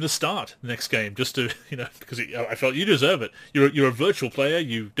 So I gave him the start the next game, just to, because I felt you deserve it. You're a virtual player,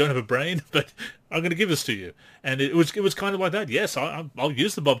 you don't have a brain, but I'm going to give this to you. And it was kind of like that. Yes, I'll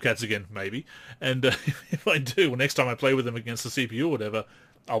use the Bobcats again, maybe. And if I do, next time I play with them against the CPU or whatever,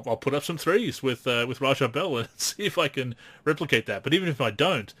 I'll put up some threes with Raja Bell and see if I can replicate that. But even if I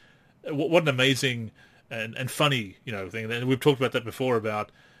don't, what an amazing and funny, thing. And we've talked about that before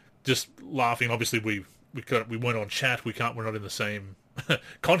about just laughing. Obviously, we weren't on chat. We're not in the same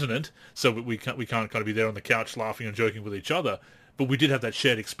continent, so we can't kind of be there on the couch laughing and joking with each other. But we did have that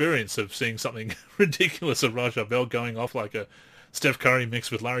shared experience of seeing something ridiculous of Raja Bell going off like a Steph Curry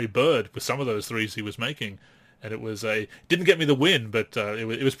mixed with Larry Bird with some of those threes he was making, and it didn't get me the win, but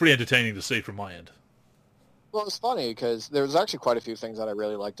it was pretty entertaining to see from my end. Well, it was funny because there was actually quite a few things that I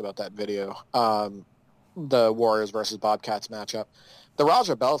really liked about that video, the Warriors versus Bobcats matchup. The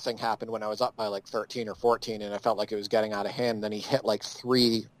Raja Bell thing happened when I was up by like 13 or 14, and I felt like it was getting out of hand. Then he hit like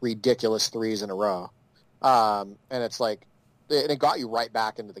 3 ridiculous threes in a row, and it's like, and it got you right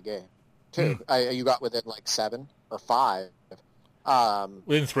back into the game too. You got within like 7 or 5.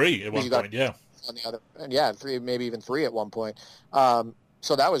 Within 3 at one point, yeah. On the other, and yeah, 3, maybe even 3 at one point.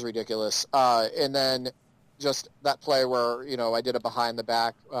 So that was ridiculous. And then just that play where, I did a behind the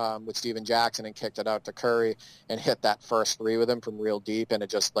back with Steven Jackson and kicked it out to Curry and hit that first 3 with him from real deep, and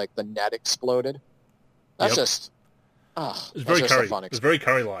it just like the net exploded. That's just, it's very Curry. It's very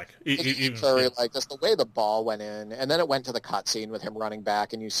Curry-like. Curry-like, just the way the ball went in, and then it went to the cutscene with him running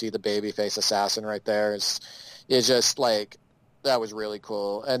back, and you see the babyface assassin right there. It's just like, that was really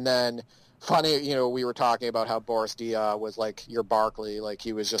cool. And then funny, we were talking about how Boris Dia was like your Barkley, like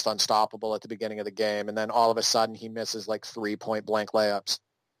he was just unstoppable at the beginning of the game, and then all of a sudden he misses like 3 point-blank layups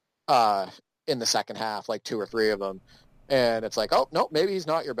in the second half, like 2 or 3 of them, and it's like, oh no, maybe he's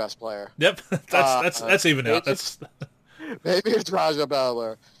not your best player. Yep, that's even out. That's maybe it's Raja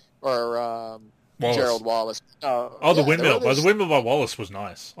Bell or Gerald Wallace. The windmill. The windmill by Wallace was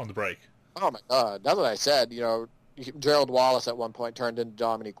nice on the break. Oh my God, that's what I said. Gerald Wallace at one point turned into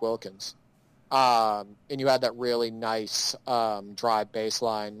Dominique Wilkins. And you had that really nice drive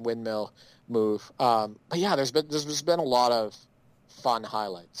baseline windmill move. But yeah, there's been a lot of fun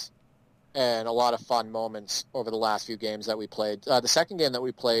highlights and a lot of fun moments over the last few games that we played. The second game that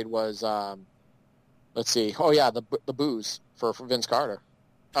we played was, let's see, the booze for Vince Carter.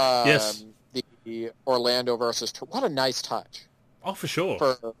 Yes. The Orlando versus... What a nice touch. Oh, for sure.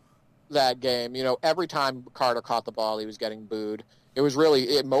 For that game. Every time Carter caught the ball, he was getting booed.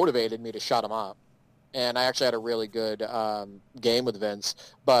 It motivated me to shut him up. And I actually had a really good game with Vince.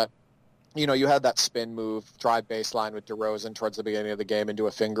 But, you had that spin move, drive baseline with DeRozan towards the beginning of the game into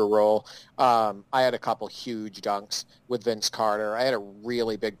a finger roll. I had a couple huge dunks with Vince Carter. I had a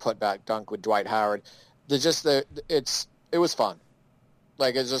really big putback dunk with Dwight Howard. It was fun.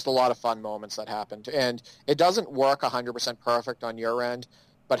 Like, it's just a lot of fun moments that happened. And it doesn't work 100% perfect on your end.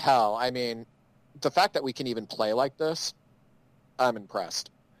 But hell, I mean, the fact that we can even play like this, I'm impressed.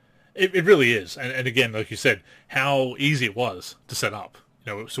 It really is. And again, like you said, how easy it was to set up.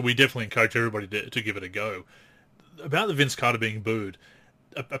 So we definitely encourage everybody to give it a go. About the Vince Carter being booed,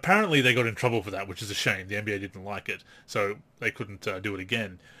 apparently they got in trouble for that, which is a shame. The NBA didn't like it, so they couldn't do it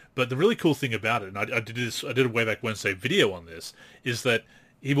again. But the really cool thing about it, and I did a Way Back Wednesday video on this, is that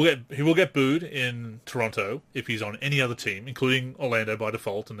he will get booed in Toronto if he's on any other team, including Orlando by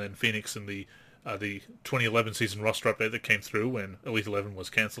default, and then Phoenix in the 2011 season roster update that came through when Elite 11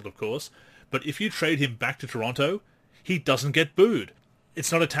 was cancelled, of course. But if you trade him back to Toronto, he doesn't get booed.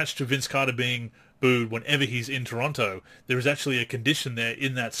 It's not attached to Vince Carter being booed whenever he's in Toronto. There is actually a condition there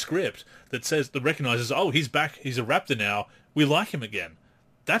in that script that recognizes, oh, he's back, he's a Raptor now, we like him again.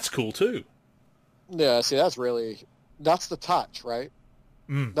 That's cool too. Yeah, see, that's the touch, right?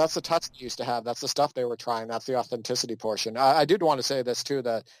 That's the touch they used to have. That's the stuff they were trying. That's the authenticity portion. I did want to say this too,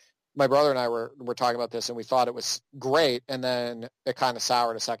 that my brother and I were talking about this, and we thought it was great, and then it kind of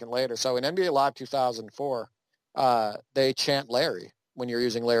soured a second later. So in NBA Live 2004, they chant Larry when you're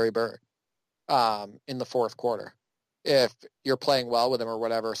using Larry Bird in the fourth quarter, if you're playing well with him or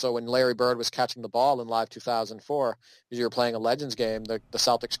whatever. So when Larry Bird was catching the ball in Live 2004, because you were playing a Legends game, the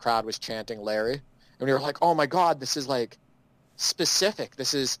Celtics crowd was chanting Larry. And we were like, oh my God, this is like specific.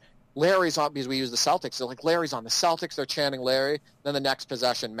 This is Larry's on, because we use the Celtics. They're like, Larry's on the Celtics. They're chanting Larry. Then the next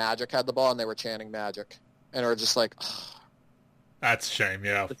possession, Magic had the ball, and they were chanting Magic. And we're just like, oh. That's a shame,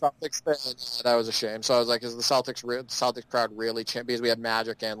 yeah. The Celtics, that was a shame. So I was like, is the Celtics crowd really chant? Because we had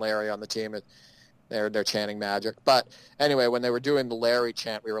Magic and Larry on the team. They're chanting Magic. But anyway, when they were doing the Larry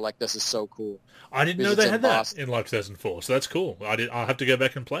chant, we were like, this is so cool. I didn't know they had that in Live 2004, so that's cool. I'll have to go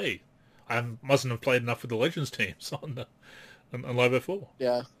back and play. I mustn't have played enough with the Legends teams on Live 04.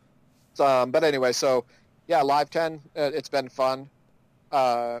 Yeah. But anyway, so yeah, Live 10, it's been fun.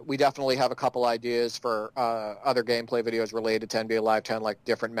 We definitely have a couple ideas for other gameplay videos related to NBA Live 10, like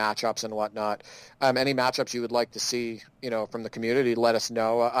different matchups and whatnot. Any matchups you would like to see, from the community, let us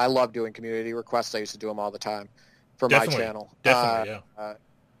know. I love doing community requests. I used to do them all the time for my channel. Definitely, yeah.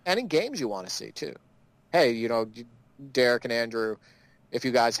 Any games you want to see, too. Hey, Derek and Andrew, if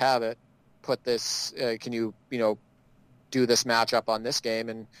you guys have it, put this, can you, do this matchup on this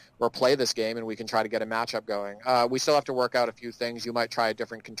game or play this game, and we can try to get a matchup going. We still have to work out a few things. You might try a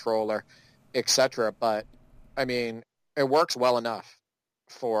different controller, etc. But I mean, it works well enough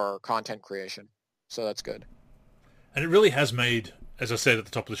for content creation, so that's good. And it really has made, as I said at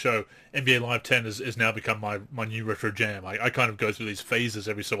the top of the show, NBA Live 10 has now become my new retro jam. I kind of go through these phases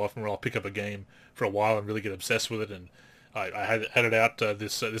every so often where I'll pick up a game for a while and really get obsessed with it and I had it out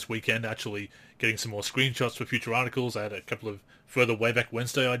this weekend, actually getting some more screenshots for future articles. I had a couple of further Way Back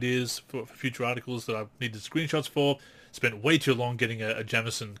Wednesday ideas for future articles that I needed screenshots for. Spent way too long getting a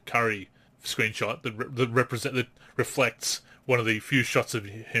Jamison Curry screenshot that reflects one of the few shots of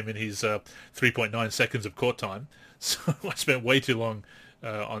him in his 3.9 seconds of court time. So I spent way too long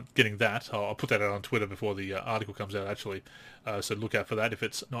on getting that. I'll put that out on Twitter before the article comes out, actually. So look out for that if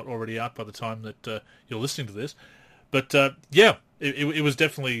it's not already out by the time that you're listening to this. But yeah, it was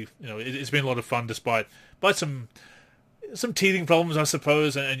definitely, it's been a lot of fun despite some teething problems, I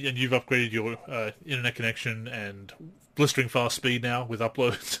suppose, and you've upgraded your internet connection and blistering fast speed now with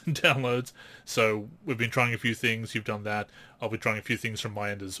uploads and downloads. So we've been trying a few things. You've done that. I'll be trying a few things from my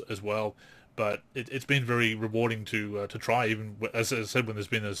end as well. But it's been very rewarding to try, even as I said, when there's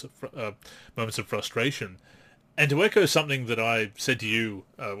been those moments of frustration. And to echo something that I said to you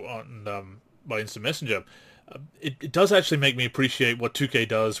on by Instant Messenger, it does actually make me appreciate what 2K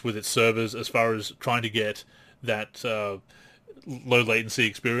does with its servers as far as trying to get that low latency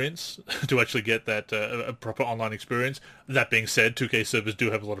experience to actually get that a proper online experience. That being said, 2K servers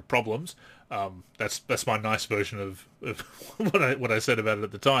do have a lot of problems. That's my nice version of what I said about it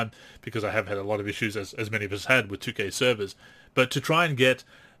at the time, because I have had a lot of issues, as many of us had, with 2K servers. But to try and get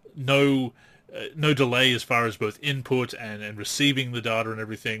no delay as far as both input and receiving the data and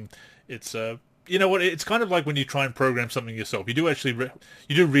everything, it's you know what, it's kind of like when you try and program something yourself. You do actually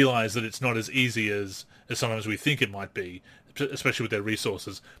you do realize that it's not as easy as sometimes we think it might be, especially with their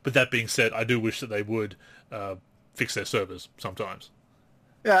resources. But that being said, I do wish that they would fix their servers sometimes.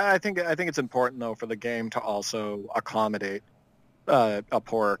 Yeah, I think it's important though for the game to also accommodate a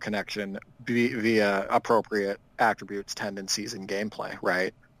poor connection via appropriate attributes, tendencies, and gameplay,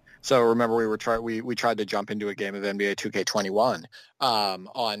 right? So remember, we tried to jump into a game of NBA 2K21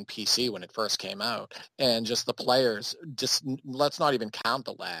 on PC when it first came out, and just the players, just let's not even count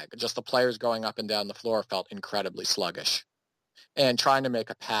the lag, just the players going up and down the floor felt incredibly sluggish, and trying to make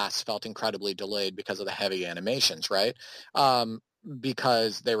a pass felt incredibly delayed because of the heavy animations, right?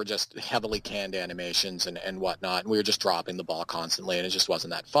 Because they were just heavily canned animations and whatnot, and we were just dropping the ball constantly, and it just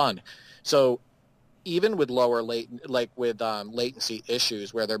wasn't that fun. So even with lower latency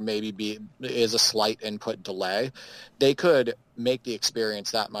issues where there maybe is a slight input delay, they could make the experience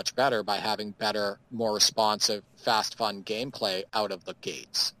that much better by having better, more responsive, fast, fun gameplay out of the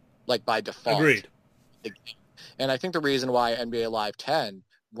gates, like by default. Agreed. And I think the reason why NBA Live 10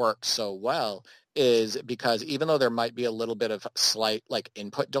 works so well is because even though there might be a little bit of slight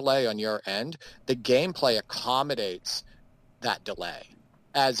input delay on your end, the gameplay accommodates that delay.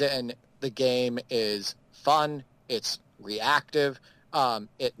 As in, the game is fun, it's reactive,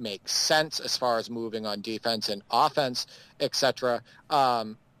 it makes sense as far as moving on defense and offense, etc.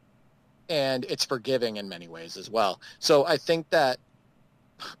 And it's forgiving in many ways as well. So I think that's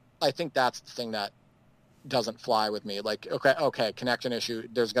the thing that doesn't fly with me. Okay, connection issue,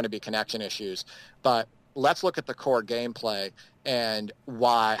 there's going to be connection issues, but let's look at the core gameplay and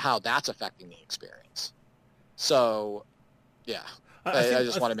how that's affecting the experience. So, yeah. I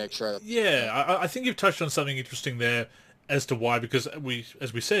just want to make sure that... Yeah, I think you've touched on something interesting there as to why, because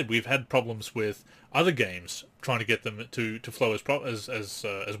as we said, we've had problems with other games trying to get them to flow as well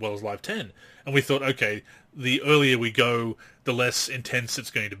as Live 10. And we thought, okay, the earlier we go, the less intense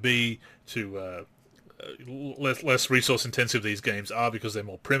it's going to be, to less resource intensive these games are because they're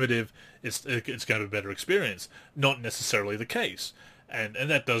more primitive. It's going to have a better experience. Not necessarily the case. And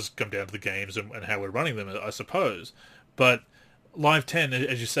that does come down to the games and how we're running them, I suppose. But Live 10,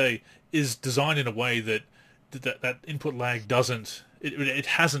 as you say, is designed in a way that input lag doesn't... It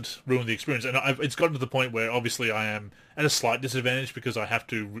hasn't ruined the experience. And it's gotten to the point where obviously I am at a slight disadvantage because I have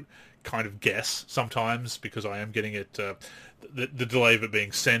to kind of guess sometimes, because I am getting it... the delay of it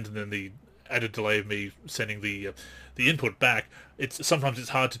being sent and then the added delay of me sending the input back. Sometimes it's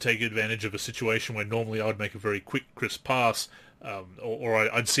hard to take advantage of a situation where normally I would make a very quick, crisp pass, or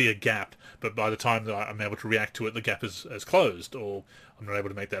I'd see a gap, but by the time that I'm able to react to it, the gap is closed, or I'm not able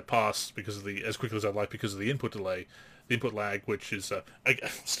to make that pass as quickly as I'd like because of the input delay, the input lag, which is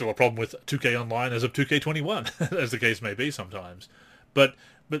still a problem with 2K Online as of 2K21, as the case may be sometimes. But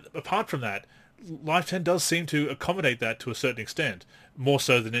apart from that, Live 10 does seem to accommodate that to a certain extent, more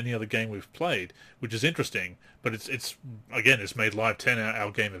so than any other game we've played, which is interesting. But it's made Live 10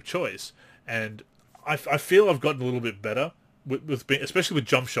 our game of choice, and I feel I've gotten a little bit better with especially with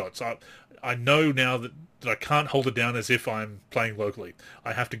jump shots. I know now that I can't hold it down as if I'm playing locally.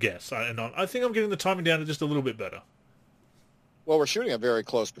 I have to guess, and I think I'm getting the timing down to just a little bit better. Well, we're shooting a very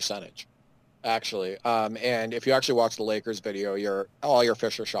close percentage, actually. And if you actually watch the Lakers video, all your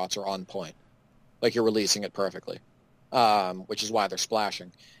Fisher shots are on point. Like, you're releasing it perfectly. which is why they're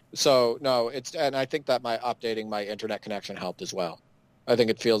splashing. So no, and I think that my updating my internet connection helped as well. I think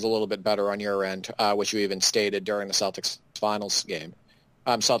it feels a little bit better on your end, which you even stated during the Celtics finals game,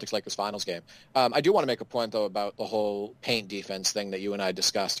 Celtics Lakers finals game. I do want to make a point though about the whole paint defense thing that you and I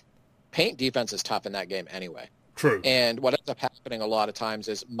discussed. Paint defense is tough in that game anyway. True. And what ends up happening a lot of times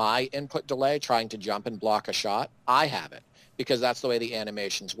is my input delay trying to jump and block a shot, I have it because that's the way the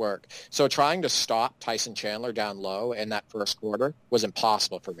animations work. So trying to stop Tyson Chandler down low in that first quarter was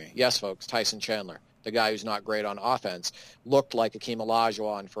impossible for me. Yes, folks, Tyson Chandler, the guy who's not great on offense, looked like Akeem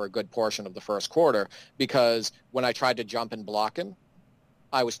Olajuwon for a good portion of the first quarter because when I tried to jump and block him,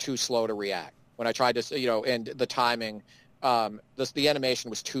 I was too slow to react. When I tried to, and the timing, the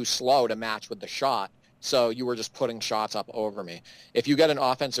animation was too slow to match with the shot. So you were just putting shots up over me. If you get an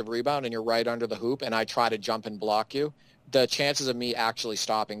offensive rebound and you're right under the hoop and I try to jump and block you, the chances of me actually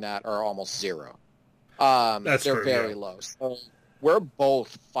stopping that are almost zero. They're very low. So we're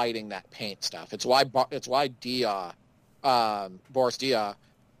both fighting that paint stuff. It's why Boris Diaw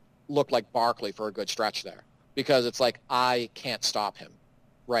looked like Barkley for a good stretch there because it's like I can't stop him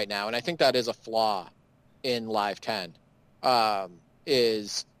right now. And I think that is a flaw in Live 10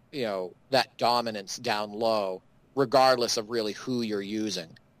 is that dominance down low, regardless of really who you're using.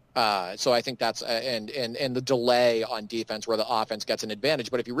 So I think that's and the delay on defense where the offense gets an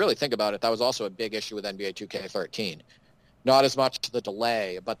advantage. But if you really think about it, that was also a big issue with NBA 2K13. Not as much the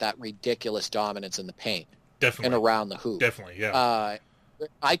delay, but that ridiculous dominance in the paint. Definitely. And around the hoop. Definitely, yeah.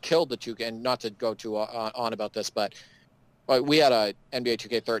 I killed the 2K, and not to go too on about this, but we had a NBA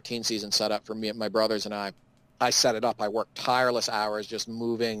 2K13 season set up for me and my brothers and I. I set it up. I worked tireless hours just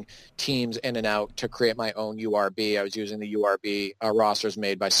moving teams in and out to create my own URB. I was using the URB rosters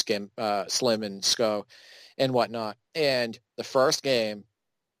made by Slim and Sco and whatnot. And the first game,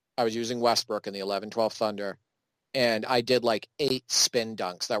 I was using Westbrook in the 11-12 Thunder, and I did like 8 spin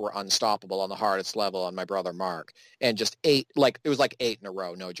dunks that were unstoppable on the hardest level on my brother Mark. And just 8, it was like 8 in a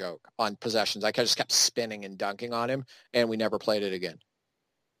row, no joke, on possessions. I just kept spinning and dunking on him, and we never played it again.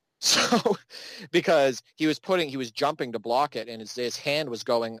 So, because he was jumping to block it, and his hand was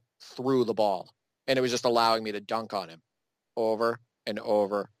going through the ball, and it was just allowing me to dunk on him over and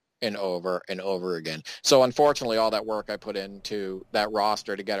over and over and over again. So, unfortunately, all that work I put into that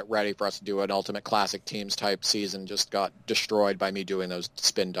roster to get it ready for us to do an Ultimate Classic Teams type season just got destroyed by me doing those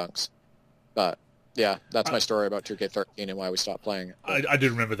spin dunks. But yeah, that's my story about 2K13 and why we stopped playing it. I do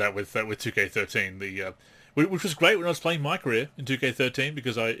remember that with 2K13. Which was great when I was playing my career in 2K13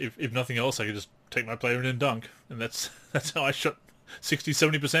 because if nothing else, I could just take my player in and dunk, and that's how I shot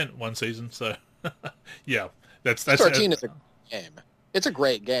 60-70% one season. So yeah, that's 13 is a game. It's a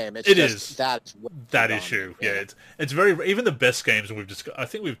great game. It is that issue. Yeah, it's very even the best games, and I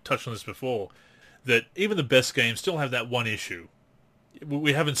think we've touched on this before, that even the best games still have that one issue.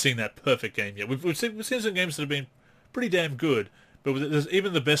 We haven't seen that perfect game yet. We've seen some games that have been pretty damn good, but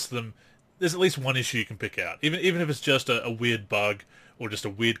even the best of them. There's at least one issue you can pick out, even if it's just a weird bug or just a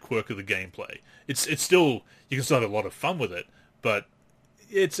weird quirk of the gameplay. It's still you can still have a lot of fun with it, but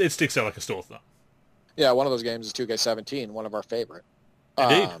it sticks out like a sore thumb. Yeah, one of those games is 2K17, one of our favorite.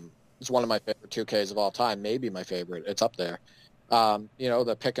 Indeed. It's one of my favorite 2Ks of all time, maybe my favorite. It's up there.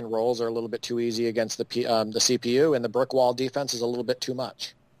 The pick and rolls are a little bit too easy against the CPU, and the brick wall defense is a little bit too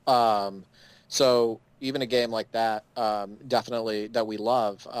much. So even a game like that, definitely that we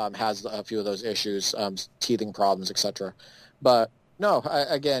love, has a few of those issues, teething problems, etc. But no,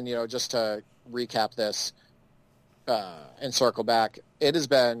 again, just to recap this and circle back, it has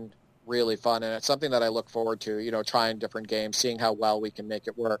been really fun, and it's something that I look forward to, trying different games, seeing how well we can make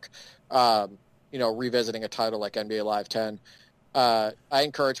it work, revisiting a title like NBA Live 10. I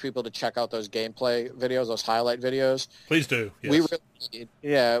encourage people to check out those gameplay videos, those highlight videos. Please do.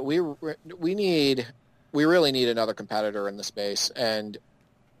 Yes. We really need another competitor in the space, and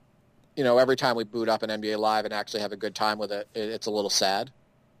every time we boot up an NBA Live and actually have a good time with it, it's a little sad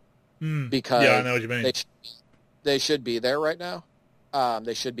because I know what you mean. They should be there right now.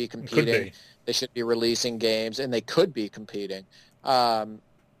 They should be competing. They should be releasing games, and they could be competing. And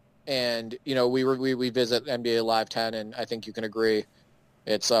we visit NBA Live 10, and I think you can agree,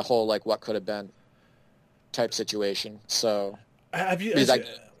 it's a whole what could have been type situation. So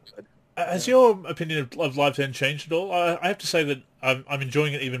has your opinion of Live 10 changed at all? I have to say that I'm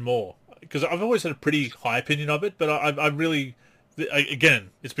enjoying it even more because I've always had a pretty high opinion of it, but I really,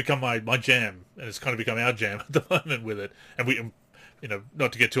 again, it's become my jam, and it's kind of become our jam at the moment with it. And we,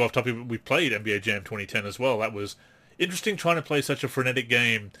 not to get too off topic, but we played NBA Jam 2010 as well. That was interesting trying to play such a frenetic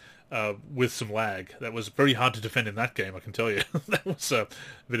game with some lag. That was very hard to defend in that game, I can tell you. That was a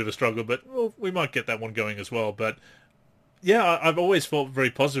bit of a struggle, but we might get that one going as well. But Yeah, I've always felt very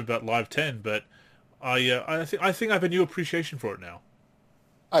positive about Live 10, but I think I have a new appreciation for it now.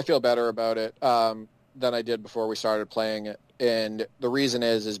 I feel better about it than I did before we started playing it, and the reason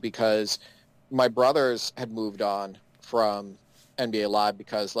is because my brothers had moved on from NBA Live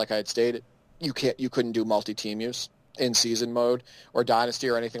because, like I had stated, you couldn't do multi-team use in season mode or dynasty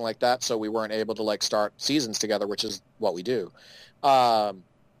or anything like that, so we weren't able to like start seasons together, which is what we do. Um,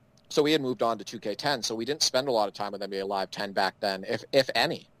 so we had moved on to 2K10, so we didn't spend a lot of time with NBA Live 10 back then, if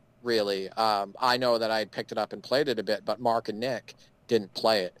any, really. I know that I had picked it up and played it a bit, but Mark and Nick didn't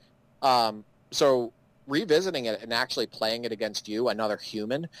play it. So revisiting it and actually playing it against you, another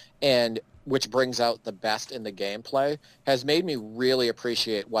human, and which brings out the best in the gameplay, has made me really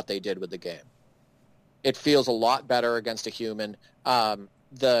appreciate what they did with the game. It feels a lot better against a human.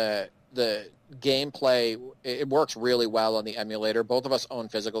 The gameplay, it works really well on the emulator. Both of us own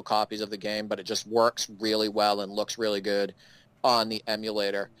physical copies of the game, but it just works really well and looks really good on the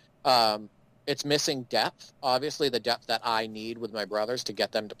emulator. It's missing depth, obviously the depth that I need with my brothers to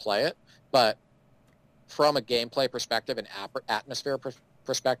get them to play it, but from a gameplay perspective and atmosphere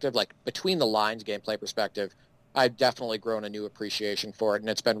perspective, like between the lines gameplay perspective, I've definitely grown a new appreciation for it, and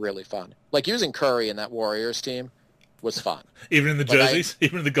it's been really fun. Like using Curry in that Warriors team was fun. Even in the jerseys?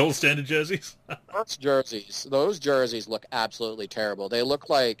 Even in the gold standard jerseys? Those jerseys look absolutely terrible. They look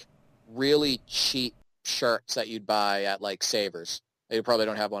like really cheap shirts that you'd buy at like Savers. They probably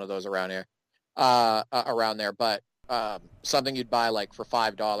don't have one of those around here, around there, but something you'd buy like for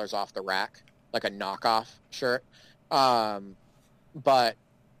 $5 off the rack, like a knockoff shirt. But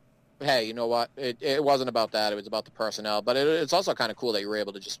hey, you know what? It wasn't about that. It was about the personnel. But it's also kind of cool that you were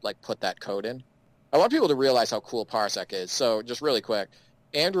able to just like put that code in. I want people to realize how cool Parsec is. So just really quick,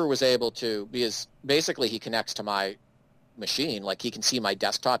 Andrew was able to, because basically he connects to my machine. Like he can see my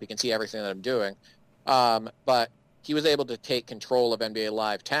desktop. He can see everything that I'm doing. But he was able to take control of NBA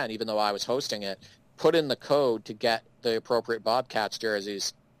Live 10, even though I was hosting it, put in the code to get the appropriate Bobcats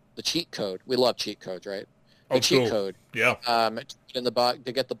jerseys, the cheat code. We love cheat codes, right? The cheat code. Yeah.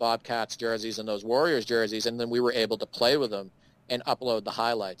 To get the Bobcats jerseys and those Warriors jerseys, and then we were able to play with them and upload the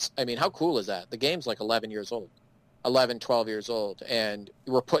highlights. I mean, how cool is that? The game's like 11 years old, 11, 12 years old, and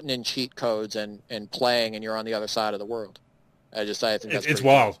we're putting in cheat codes and playing, and you're on the other side of the world. I think that's it's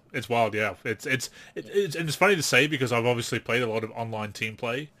wild. Cool. It's wild, yeah. It's funny to say because I've obviously played a lot of online team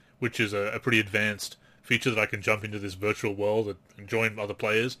play, which is a pretty advanced feature that I can jump into this virtual world and join other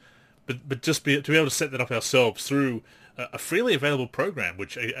players. But just to be able to set that up ourselves through a freely available program,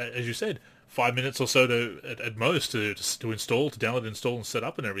 which, as you said, 5 minutes or so at most to install, to download, install, and set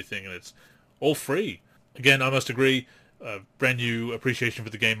up and everything, and it's all free. Again, I must agree, brand new appreciation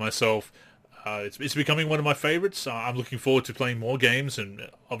for the game myself. It's becoming one of my favorites. I'm looking forward to playing more games, and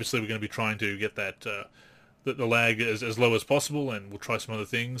obviously we're going to be trying to get that the lag as low as possible, and we'll try some other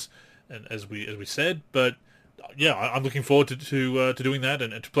things, and as we said, but. Yeah, I'm looking forward to doing that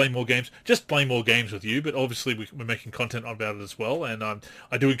and to playing more games. Just playing more games with you, but obviously we're making content about it as well. And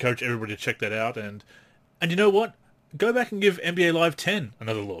I do encourage everybody to check that out. And you know what? Go back and give NBA Live 10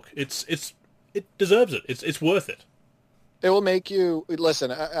 another look. It deserves it. It's worth it. It will make you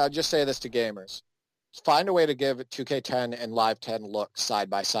listen. I'll just say this to gamers: find a way to give 2K10 and Live 10 look side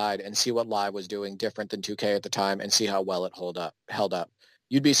by side, and see what Live was doing different than 2K at the time, and see how well it held up.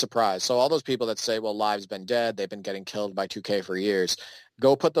 You'd be surprised. So all those people that say, well, Live's been dead, they've been getting killed by 2K for years,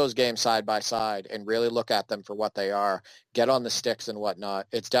 go put those games side by side and really look at them for what they are. Get on the sticks and whatnot.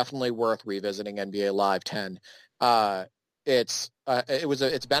 It's definitely worth revisiting NBA Live 10. It's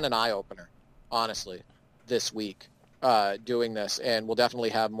been an eye-opener, honestly, this week doing this, and we'll definitely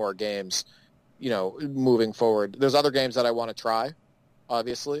have more games, moving forward. There's other games that I want to try,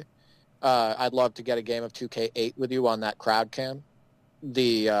 obviously. I'd love to get a game of 2K8 with you on that crowd cam.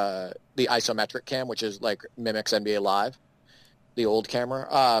 The isometric cam, which is like mimics NBA Live, the old camera.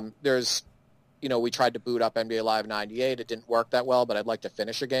 We tried to boot up NBA Live 98. It didn't work that well, but I'd like to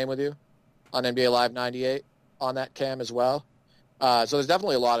finish a game with you on NBA Live 98 on that cam as well. So there's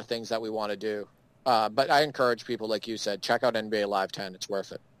definitely a lot of things that we want to do. But I encourage people, like you said, check out NBA Live 10. It's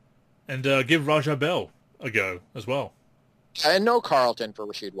worth it. And give Raja Bell a go as well. And no Carlton for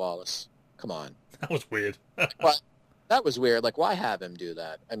Rasheed Wallace. Come on. That was weird. That was weird. Like, why have him do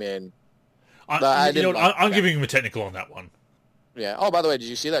that? I mean, I'm giving him a technical on that one. Yeah. Oh, by the way, did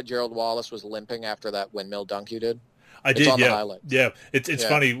you see that Gerald Wallace was limping after that windmill dunk you did? I did, yeah. Yeah. It's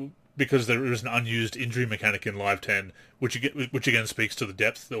funny because there is an unused injury mechanic in Live 10, which again speaks to the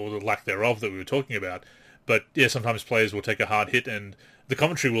depth or the lack thereof that we were talking about. But yeah, sometimes players will take a hard hit and the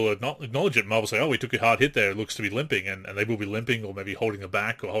commentary will acknowledge it. Marvel will say, "Oh, we took a hard hit there. It looks to be limping," and they will be limping or maybe holding a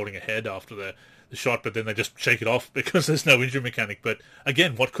back or holding a head after the shot. But then they just shake it off because there's no injury mechanic. But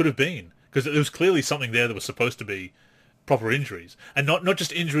again, what could have been? Because there was clearly something there that was supposed to be proper injuries, and not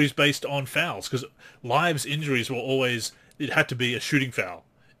just injuries based on fouls. Because Live's injuries were always, it had to be a shooting foul,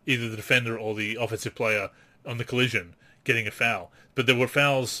 either the defender or the offensive player on the collision getting a foul. But there were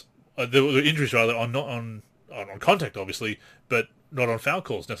fouls, there were injuries rather on contact, obviously, but not on foul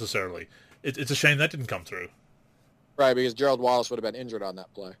calls necessarily. It's a shame that didn't come through. Right, because Gerald Wallace would have been injured on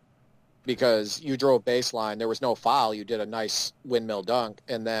that play. Because you drove baseline, there was no foul, you did a nice windmill dunk,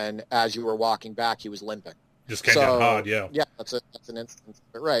 and then as you were walking back, he was limping. Just came down hard, yeah. Yeah, that's an instance.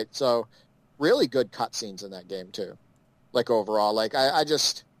 Right, so really good cutscenes in that game, too. Like, overall. Like, I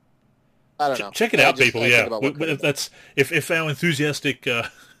don't know. Check it out, people, yeah. If our enthusiastic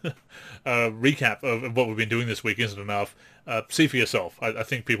recap of what we've been doing this week isn't enough, see for yourself. I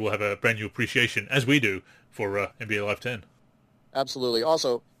think people have a brand new appreciation, as we do, for NBA Live 10. Absolutely.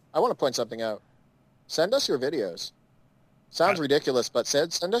 Also, I want to point something out. Send us your videos. Sounds ridiculous, but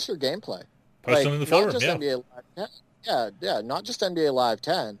send us your gameplay. Post them in the forum, not just yeah. NBA Live, not just NBA Live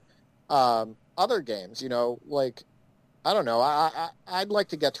 10. Other games, like, I don't know. I'd like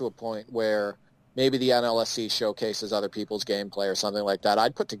to get to a point where maybe the NLSC showcases other people's gameplay or something like that.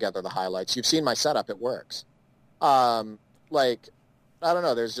 I'd put together the highlights. You've seen my setup. It works. I don't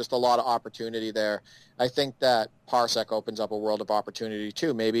know. There's just a lot of opportunity there. I think that Parsec opens up a world of opportunity,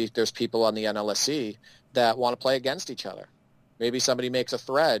 too. Maybe there's people on the NLSC that want to play against each other. Maybe somebody makes a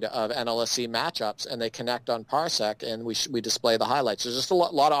thread of NLSC matchups and they connect on Parsec and we display the highlights. There's just a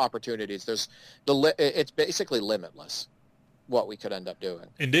lot of opportunities. It's basically limitless what we could end up doing.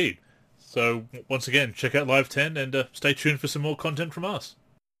 Indeed. So, once again, check out Live 10 and stay tuned for some more content from us.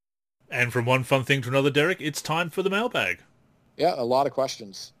 And from one fun thing to another, Derek, it's time for the mailbag. Yeah, a lot of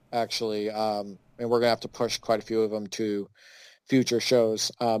questions, actually. And we're going to have to push quite a few of them to future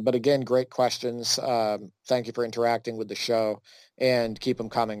shows. But again, great questions. Thank you for interacting with the show. And keep them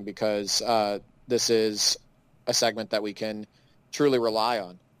coming because this is a segment that we can truly rely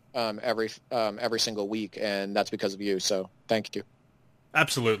on every single week. And that's because of you. So thank you.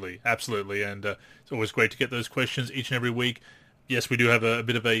 Absolutely. And it's always great to get those questions each and every week. Yes, we do have a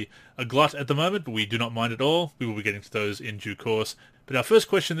bit of a glut at the moment, but we do not mind at all. We will be getting to those in due course. But our first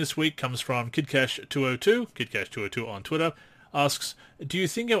question this week comes from KidCash202, KidCash202 on Twitter, asks, do you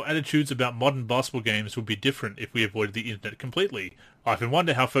think our attitudes about modern basketball games would be different if we avoided the internet completely? I often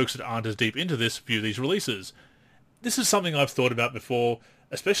wonder how folks that aren't as deep into this view these releases. This is something I've thought about before,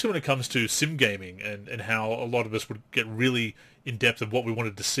 especially when it comes to sim gaming and how a lot of us would get really in depth of what we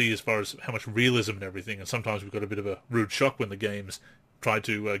wanted to see as far as how much realism and everything. And sometimes we got a bit of a rude shock when the games tried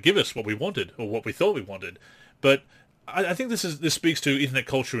to give us what we wanted or what we thought we wanted. But I think this speaks to internet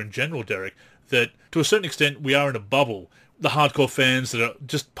culture in general, Derek, that to a certain extent we are in a bubble. The hardcore fans that are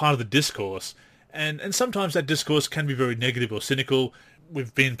just part of the discourse. And sometimes that discourse can be very negative or cynical.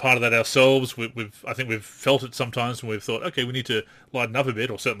 We've been part of that ourselves. I think we've felt it sometimes when we've thought, okay, we need to lighten up a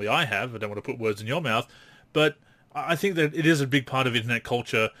bit, or certainly I have. I don't want to put words in your mouth. But I think that it is a big part of internet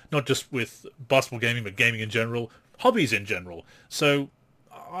culture, not just with basketball gaming, but gaming in general, hobbies in general. So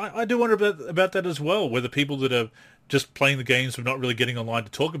I do wonder about that as well, whether people that are just playing the games but not really getting online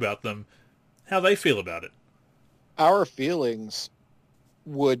to talk about them, how they feel about it. Our feelings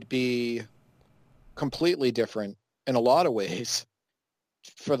would be completely different in a lot of ways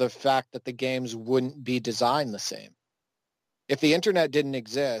for the fact that the games wouldn't be designed the same. If the internet didn't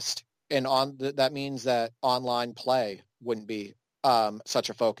exist, and that means that online play wouldn't be such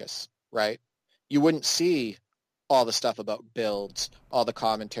a focus, right? You wouldn't see all the stuff about builds, all the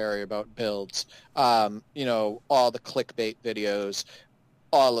commentary about builds, all the clickbait videos,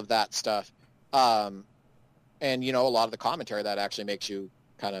 all of that stuff. And, a lot of the commentary that actually makes you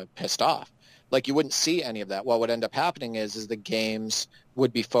kind of pissed off. Like, you wouldn't see any of that. What would end up happening is the games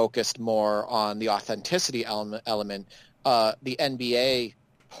would be focused more on the authenticity element, the NBA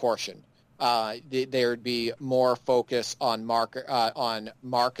portion. There'd be more focus on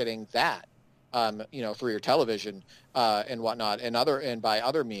marketing that, through your television and whatnot, and by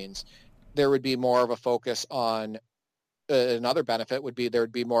other means. There would be more of a focus on another benefit would be there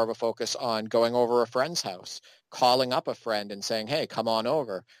would be more of a focus on going over a friend's house, calling up a friend and saying, hey, come on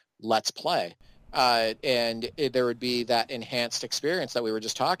over, let's play. And there would be that enhanced experience that we were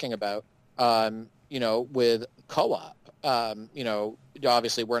just talking about, with co-op.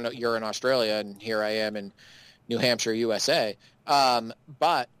 Obviously you're in Australia and here I am in New Hampshire, USA.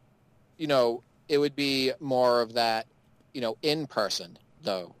 But, it would be more of that, in person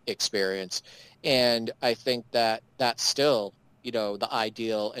though, experience. And I think that that's still, the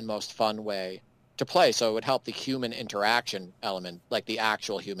ideal and most fun way to play. So it would help the human interaction element, like the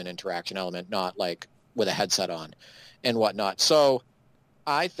actual human interaction element, not like with a headset on and whatnot. So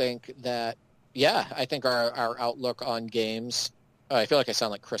I think that, I think our outlook on games, I feel like I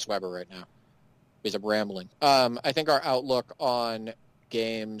sound like Chris Webber right now because I'm rambling. I think our outlook on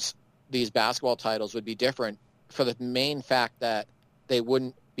games, these basketball titles, would be different for the main fact that the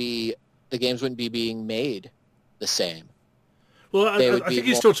games wouldn't be being made the same. Well, I think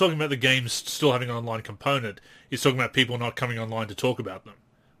he's still talking about the games still having an online component. He's talking about people not coming online to talk about them.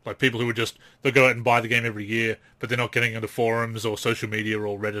 Like people who they'll go out and buy the game every year, but they're not getting into forums or social media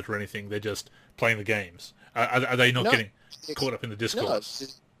or Reddit or anything. They're just playing the games. Are they not getting caught up in the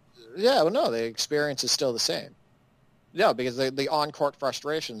discourse? No, the experience is still the same. No, because the on-court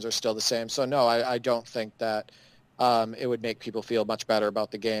frustrations are still the same. So no, I don't think that it would make people feel much better about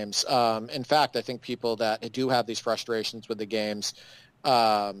the games. In fact, I think people that do have these frustrations with the games,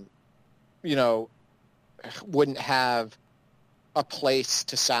 wouldn't have a place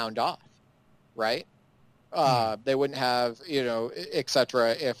to sound off, right? They wouldn't have, et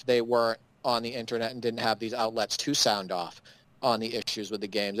cetera, if they weren't on the internet and didn't have these outlets to sound off on the issues with the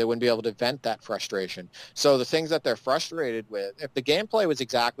games. They wouldn't be able to vent that frustration. So the things that they're frustrated with, if the gameplay was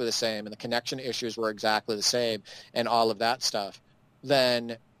exactly the same and the connection issues were exactly the same and all of that stuff,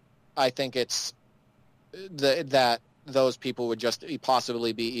 then I think it's that those people would just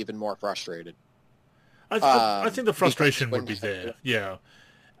possibly be even more frustrated. I think the frustration would be there. Yeah.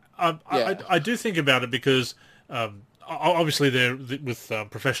 I do think about it because obviously with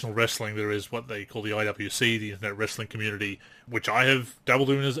professional wrestling there is what they call the IWC, the Internet Wrestling Community, which I have dabbled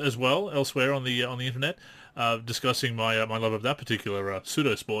in as well elsewhere on the internet, discussing my love of that particular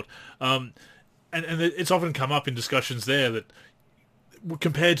pseudo sport, and it's often come up in discussions there that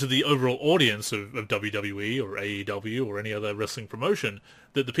compared to the overall audience of WWE or AEW or any other wrestling promotion,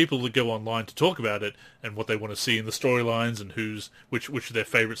 that the people that go online to talk about it and what they want to see in the storylines and which of their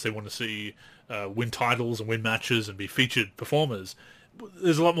favorites they want to see win titles and win matches and be featured performers,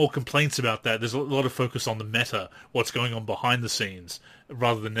 there's a lot more complaints about that. There's a lot of focus on the meta, what's going on behind the scenes,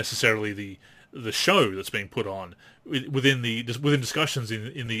 rather than necessarily the show that's being put on within discussions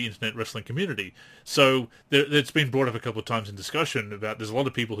in the internet wrestling community. So it's been brought up a couple of times in discussion about there's a lot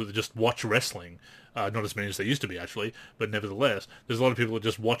of people who just watch wrestling, not as many as there used to be actually, but nevertheless, there's a lot of people that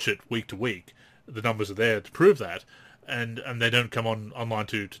just watch it week to week. The numbers are there to prove that, and they don't come online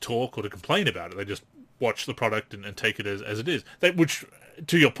to talk or to complain about it. They just watch the product and take it as it is. Which,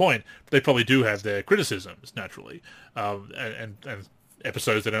 to your point, they probably do have their criticisms naturally, and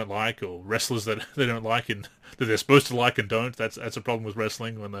episodes they don't like or wrestlers that they don't like and that they're supposed to like and don't. That's a problem with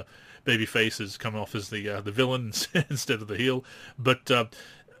wrestling when the baby face has come off as the villain instead of the heel. But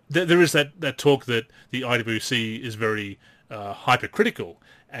there is that talk that the IWC is very hypercritical,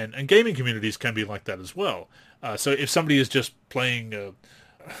 and gaming communities can be like that as well. So if somebody is just playing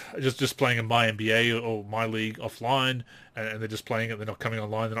just playing a My NBA or My League offline, and they're just playing it, they're not coming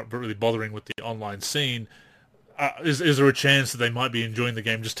online, they're not really bothering with the online scene, is there a chance that they might be enjoying the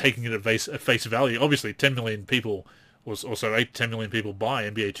game, just taking it at face value? Obviously, 10 million people, or so 8 to 10 million people buy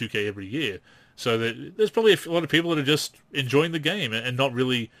NBA 2K every year. So there's probably a lot of people that are just enjoying the game and not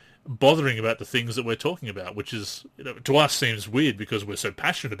really bothering about the things that we're talking about, which is, to us seems weird because we're so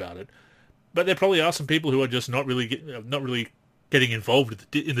passionate about it. But there probably are some people who are just not really getting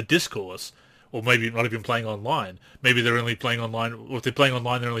involved in the discourse, or maybe not even playing online. Maybe they're only playing online, or if they're playing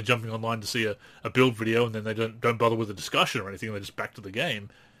online, they're only jumping online to see a build video, and then they don't bother with the discussion or anything. They're just back to the game.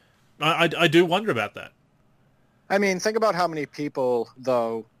 I do wonder about that. I mean, think about how many people,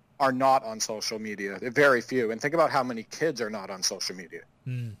 though, are not on social media. Very few. And think about how many kids are not on social media.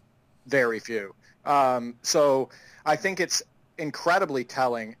 Very few. So I think it's incredibly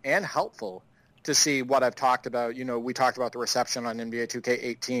telling and helpful to see what I've talked about. We talked about the reception on NBA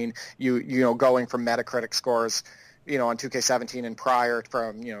 2K18, going from Metacritic scores, on 2K17 and prior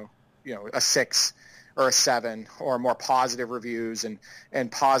from, a 6 or a 7 or more positive reviews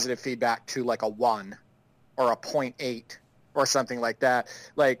and positive feedback to like a 1 or a 0.8 or something like that.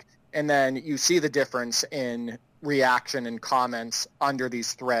 And then you see the difference in reaction and comments under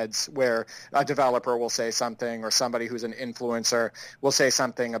these threads where a developer will say something or somebody who's an influencer will say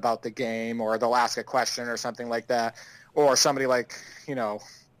something about the game, or they'll ask a question or something like that, or somebody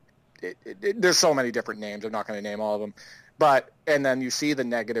there's so many different names. I'm not going to name all of them, and then you see the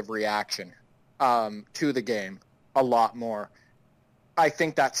negative reaction to the game a lot more. I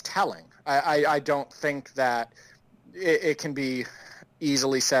think that's telling. I don't think that it can be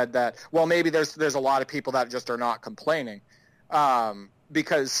easily said that, well, maybe there's a lot of people that just are not complaining.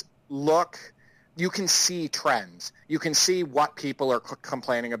 because you can see trends. You can see what people are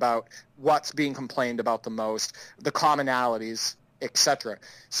complaining about, what's being complained about the most, the commonalities, etc.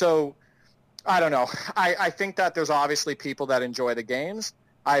 So I don't know. I think that there's obviously people that enjoy the games,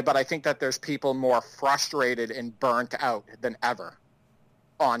 but I think that there's people more frustrated and burnt out than ever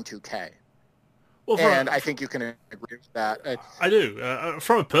on 2K. Well, I think you can agree with that. I do.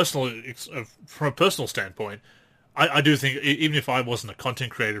 From a personal standpoint, I do think even if I wasn't a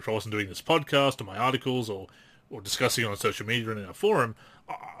content creator, if I wasn't doing this podcast or my articles or discussing it on social media and in a forum,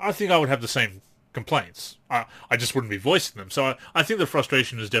 I think I would have the same complaints. I just wouldn't be voicing them. So I think the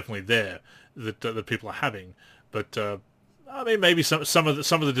frustration is definitely there that people are having. But I mean, maybe some of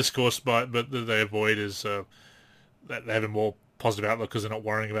the discourse, but that they avoid is that they have a more positive outlook because they're not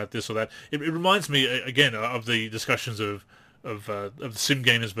worrying about this or that. It reminds me again of the discussions of sim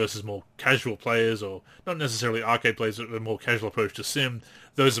gamers versus more casual players, or not necessarily arcade players, but a more casual approach to sim.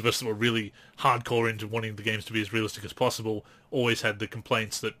 Those of us that were really hardcore into wanting the games to be as realistic as possible always had the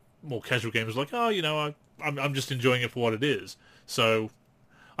complaints that more casual gamers were like, oh, you know, I'm just enjoying it for what it is. So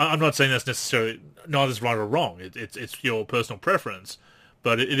I'm not saying that's necessarily neither is right or wrong. It's your personal preference,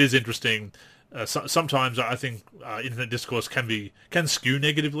 but it is interesting. Sometimes I think internet discourse can skew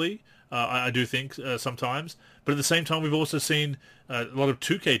negatively. I do think sometimes, but at the same time, we've also seen a lot of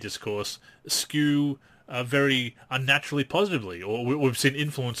 2K discourse skew very unnaturally positively, or we've seen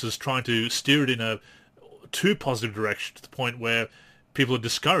influencers trying to steer it in a too positive direction to the point where people are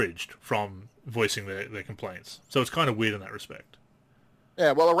discouraged from voicing their complaints. So it's kind of weird in that respect.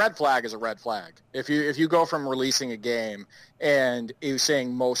 Yeah, well, a red flag is a red flag. If you go from releasing a game and you're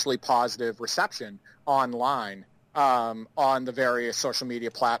seeing mostly positive reception online on the various social media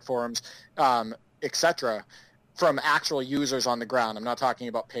platforms, etc., from actual users on the ground, I'm not talking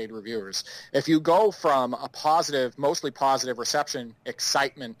about paid reviewers. If you go from a positive, mostly positive reception,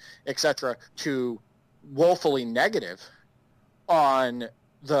 excitement, etc., to woefully negative on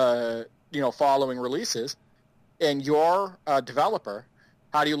the following releases, and you're a developer,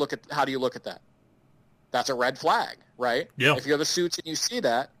 how do you look at that? That's a red flag, right? Yeah. If you're the suits and you see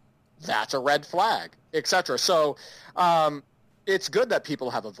that, that's a red flag, etc. So it's good that people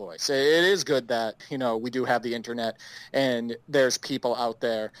have a voice. It is good that we do have the internet and there's people out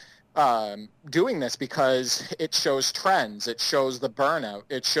there doing this, because it shows trends. It shows the burnout.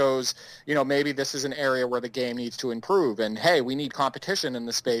 It shows maybe this is an area where the game needs to improve, and hey, we need competition in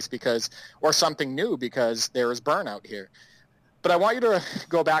the space or something new because there is burnout here. But I want you to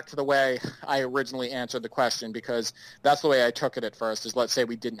go back to the way I originally answered the question, because that's the way I took it at first, is let's say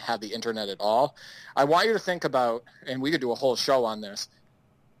we didn't have the internet at all. I want you to think about, and we could do a whole show on this,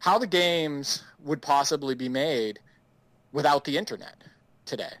 how the games would possibly be made without the internet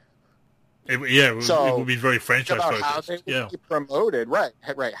today. It would be very franchise-focused. How they would be promoted, right,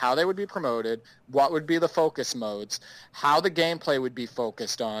 how they would be promoted, what would be the focus modes, how the gameplay would be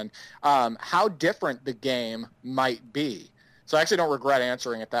focused on, how different the game might be. So I actually don't regret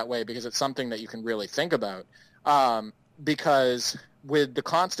answering it that way, because it's something that you can really think about. Because with the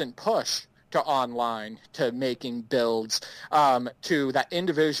constant push to online, to making builds, to that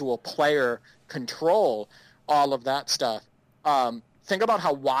individual player control, all of that stuff, think about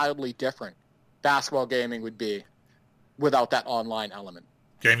how wildly different basketball gaming would be without that online element.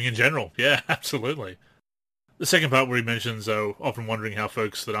 Gaming in general, yeah, absolutely. The second part where he mentions, often wondering how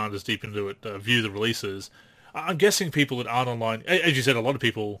folks that aren't as deep into it view the releases. I'm guessing people that aren't online, as you said, most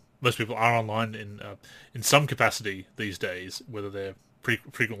people are online in some capacity these days, whether they're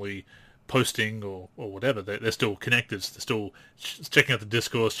frequently posting or whatever. They're still connected. They're still checking out the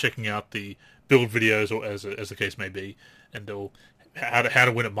discourse, checking out the build videos, or as the case may be, and how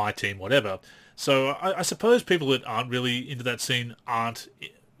to win at my team, whatever. So I suppose people that aren't really into that scene are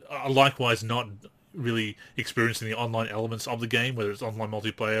likewise not really experiencing the online elements of the game, whether it's online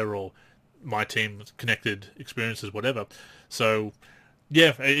multiplayer or my team connected experiences, whatever. So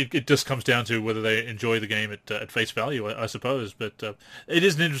yeah, it just comes down to whether they enjoy the game at face value, I suppose. But it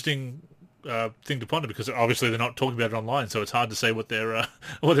is an interesting thing to ponder, because obviously they're not talking about it online, so it's hard to say what their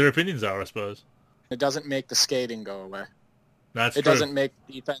opinions are, I suppose. It doesn't make the skating go away. It doesn't make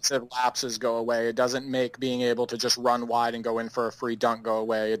defensive lapses go away. It doesn't make being able to just run wide and go in for a free dunk go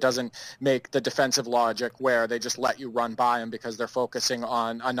away. It doesn't make the defensive logic where they just let you run by them because they're focusing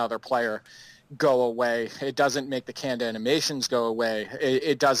on another player go away. It doesn't make the canned animations go away.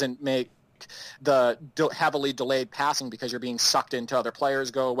 It doesn't make the heavily delayed passing because you're being sucked into other players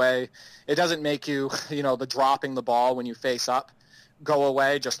go away. It doesn't make the dropping the ball when you face up go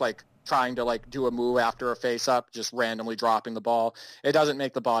away, just like trying to like do a move after a face up, just randomly dropping the ball. It doesn't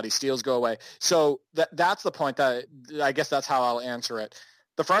make the body steals go away. So that's the point that I guess that's how I'll answer it.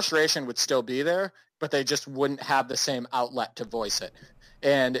 The frustration would still be there, but they just wouldn't have the same outlet to voice it.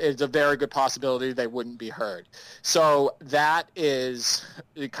 And it's a very good possibility they wouldn't be heard. So that is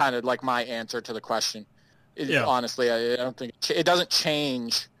kind of like my answer to the question. Honestly, I don't think it doesn't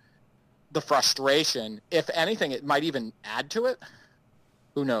change the frustration. If anything, it might even add to it.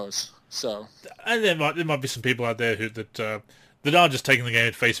 Who knows? So, and there might be some people out there that are just taking the game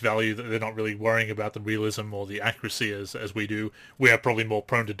at face value, that they're not really worrying about the realism or the accuracy as we do. We are probably more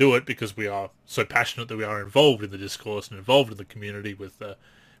prone to do it because we are so passionate that we are involved in the discourse and involved in the community with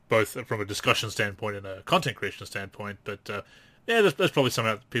both from a discussion standpoint and a content creation standpoint. But there's probably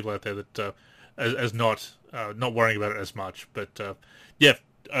some people out there that as not worrying about it as much. But to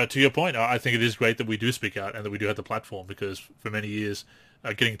your point, I think it is great that we do speak out and that we do have the platform, because for many years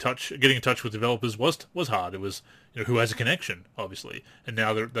getting in touch with developers was hard. It was who has a connection, obviously, and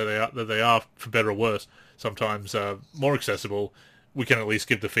now that they are for better or worse sometimes more accessible, we can at least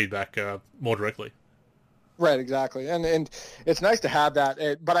give the feedback more directly. Right, exactly, and it's nice to have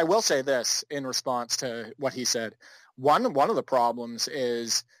that. But I will say this in response to what he said. One of the problems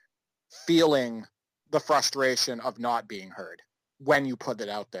is feeling the frustration of not being heard when you put it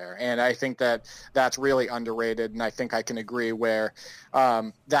out there. And I think that's really underrated, and I think I can agree where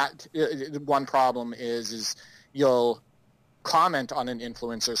that one problem is you'll comment on an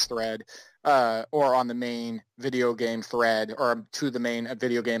influencer's thread or on the main video game thread or to the main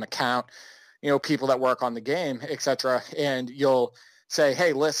video game account, people that work on the game, etc., and you'll say,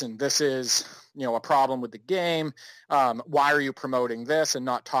 hey, listen, this is a problem with the game. Why are you promoting this and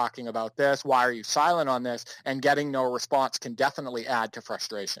not talking about this? Why are you silent on this? And getting no response can definitely add to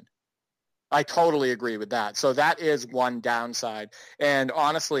frustration. I totally agree with that. So that is one downside. And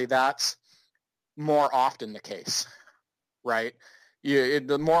honestly, that's more often the case, right?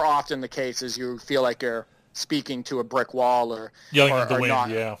 The more often the case is you feel like you're speaking to a brick wall or yelling at the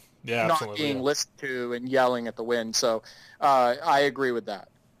wind. Not being listened to and yelling at the wind. So I agree with that.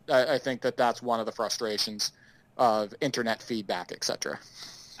 I think that's one of the frustrations of internet feedback, etc.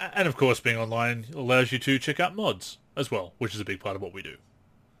 And of course, being online allows you to check out mods as well, which is a big part of what we do.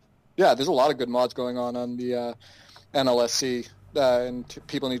 Yeah, there's a lot of good mods going on the NLSC, and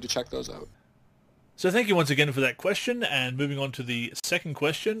people need to check those out. So thank you once again for that question, and moving on to the second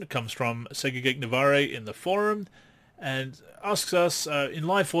question, it comes from Sega Geek Navarre in the forum, and asks us, in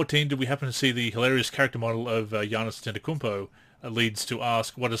Live 14, did we happen to see the hilarious character model of Giannis Antetokounmpo? Leads to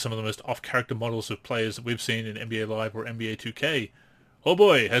ask, what are some of the most off-character models of players that we've seen in NBA Live or NBA 2K? Oh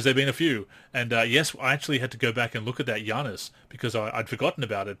boy, has there been a few. And yes, I actually had to go back and look at that Giannis, because I'd forgotten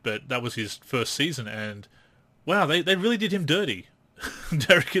about it, but that was his first season, and wow, they really did him dirty.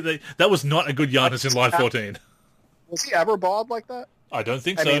 Derek, that was not a good Giannis in Live 14. Was he ever bald like that? I don't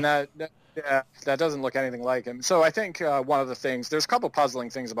think so. I mean, that doesn't look anything like him. So I think one of the things, there's a couple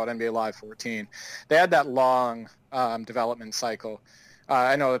puzzling things about NBA Live 14. They had that long development cycle.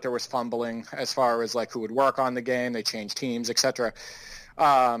 I know that there was fumbling as far as like who would work on the game. They changed teams, etc.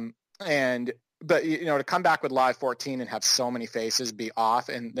 But to come back with Live 14 and have so many faces be off,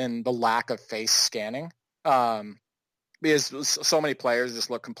 and then the lack of face scanning, because so many players just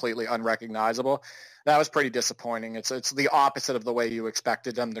look completely unrecognizable. That was pretty disappointing. It's the opposite of the way you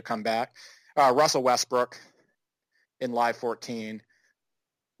expected them to come back. Russell Westbrook in Live 14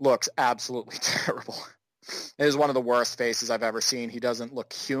 looks absolutely terrible. It is one of the worst faces I've ever seen. He doesn't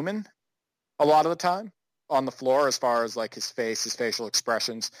look human a lot of the time on the floor as far as like his face, his facial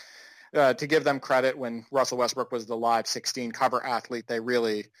expressions. To give them credit, when Russell Westbrook was the Live 16 cover athlete, they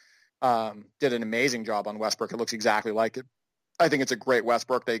really did an amazing job on Westbrook. It looks exactly like it. I think it's a great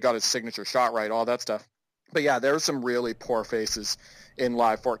Westbrook. They got his signature shot right, all that stuff. But yeah, there were some really poor faces in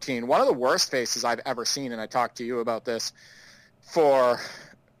Live 14. One of the worst faces I've ever seen, and I talked to you about this, for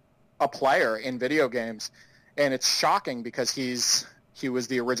a player in video games, and it's shocking because he was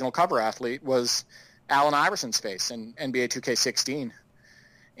the original cover athlete, was Allen Iverson's face in NBA 2K16.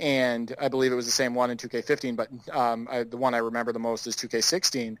 And I believe it was the same one in 2K15, but the one I remember the most is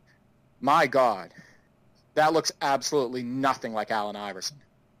 2K16. My God, that looks absolutely nothing like Allen Iverson.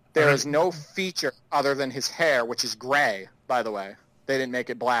 There is no feature other than his hair, which is gray, by the way. They didn't make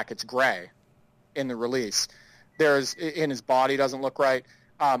it black. It's gray in the release. In his body doesn't look right.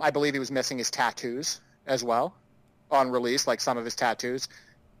 I believe he was missing his tattoos as well on release, like some of his tattoos.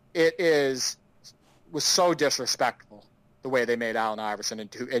 Was so disrespectful the way they made Allen Iverson in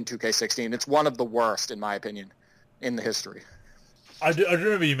 2K16. It's one of the worst, in my opinion, in the history. I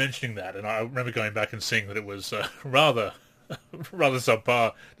remember you mentioning that, and I remember going back and seeing that it was rather rather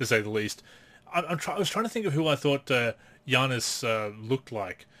subpar, to say the least. I was trying to think of who I thought Giannis looked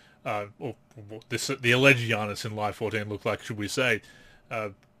like, or the alleged Giannis in Live 14 looked like, should we say.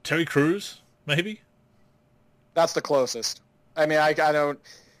 Terry Crews, maybe? That's the closest. I mean, I don't...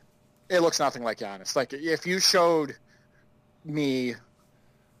 It looks nothing like Giannis. Like, if you showed me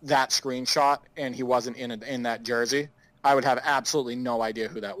that screenshot and he wasn't in that jersey, I would have absolutely no idea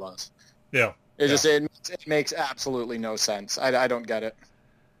who that was. Yeah. It makes absolutely no sense. I don't get it.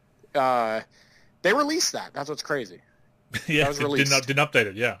 They released that. That's what's crazy. Yeah, that was released. Didn't update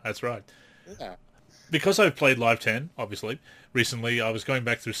it. Yeah, that's right. Yeah. Because I've played Live 10, obviously, recently, I was going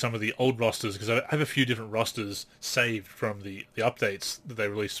back through some of the old rosters, because I have a few different rosters saved from the updates that they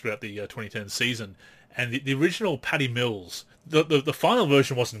released throughout the 2010 season. And the original Patty Mills, the final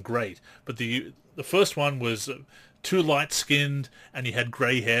version wasn't great, but the first one was too light-skinned, and he had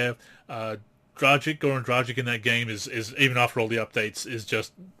grey hair. Goran Dragic in that game is, even after all the updates, is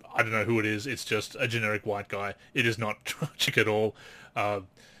just, I don't know who it is, it's just a generic white guy. It is not Dragic at all.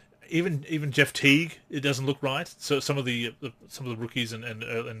 Even Jeff Teague, it doesn't look right. So some of the rookies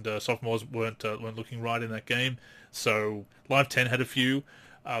and sophomores weren't looking right in that game. So Live 10 had a few.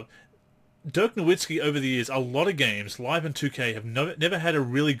 Dirk Nowitzki over the years, a lot of games, Live and 2K have never had a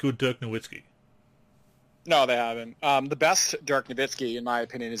really good Dirk Nowitzki. No, they haven't. The best Dirk Nowitzki, in my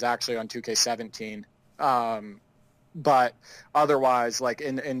opinion, is actually on 2K17. But otherwise, like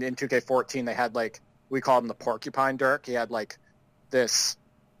in 2K14, they had, like, we called him the Porcupine Dirk. He had, like, this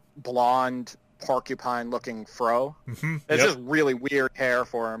blonde porcupine-looking fro. Mm-hmm. It's just really weird hair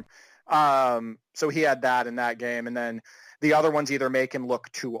for him. So he had that in that game, and then the other ones either make him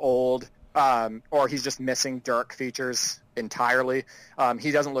look too old, or he's just missing Dirk features entirely.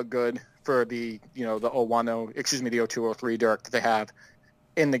 He doesn't look good for the 0203 Dirk that they have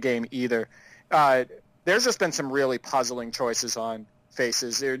in the game either. There's just been some really puzzling choices on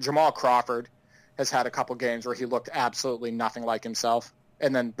faces. Jamal Crawford has had a couple games where he looked absolutely nothing like himself.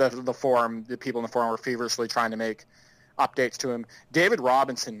 And then the people in the forum were feverishly trying to make updates to him. David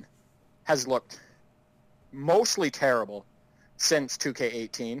Robinson has looked mostly terrible since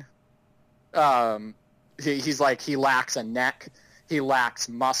 2K18. He's like, he lacks a neck. He lacks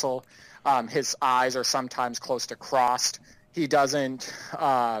muscle. His eyes are sometimes close to crossed. He doesn't...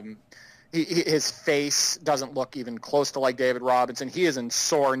 his face doesn't look even close to like David Robinson. He is in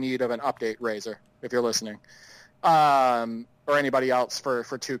sore need of an update, Razor, if you're listening. Or anybody else for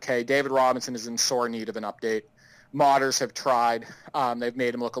 2K. David Robinson is in sore need of an update. Modders have tried. They've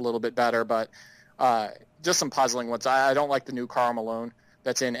made him look a little bit better, but just some puzzling ones. I don't like the new Karl Malone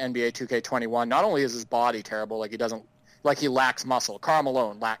that's in NBA 2K21. Not only is his body terrible, like he lacks muscle. Karl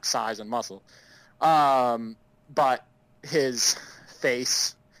Malone lacks size and muscle. But his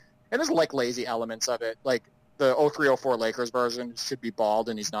face, and there's like lazy elements of it. Like the 0304 Lakers version should be bald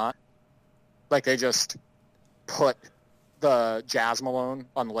and he's not. Like they just put the Jazz Malone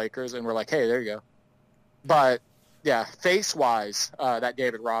on the Lakers and we're like, hey, there you go. But yeah, face-wise, that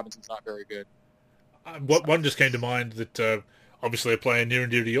David Robinson's not very good. One just came to mind that obviously a player near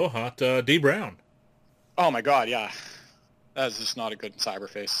and dear to your heart, D. Brown. Oh my God, yeah. That's just not a good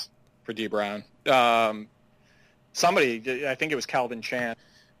cyberface for D. Brown. Somebody, I think it was Calvin Chan,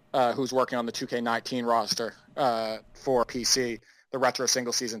 who's working on the 2K19 roster for PC, the retro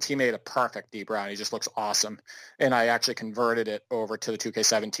single seasons. He made a perfect D. Brown. He just looks awesome. And I actually converted it over to the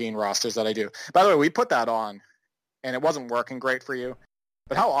 2K17 rosters that I do. By the way, we put that on, and it wasn't working great for you.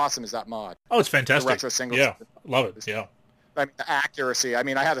 But how awesome is that mod? Oh, it's fantastic. The retro single Yeah, season. love it, yeah. I mean, the accuracy. I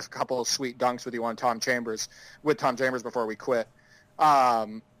mean, I had a couple of sweet dunks with you on Tom Chambers before we quit.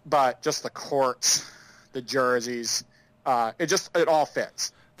 But just the courts, the jerseys, it all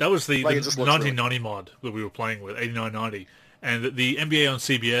fits. That was the 1990 really mod that we were playing with, 89-90. And the NBA on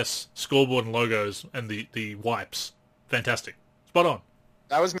CBS, scoreboard and logos, and the wipes. Fantastic. Spot on.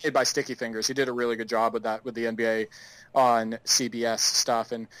 That was made by Sticky Fingers. He did a really good job with that, with the NBA on CBS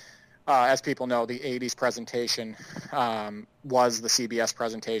stuff. And as people know, the 80s presentation was the CBS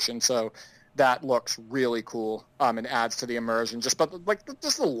presentation. So that looks really cool and adds to the immersion. Just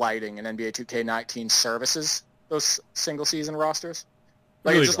the lighting in NBA 2K19 services those single-season rosters.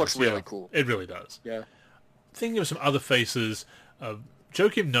 Like, really it just looks really cool. It really does. Yeah. Thinking of some other faces,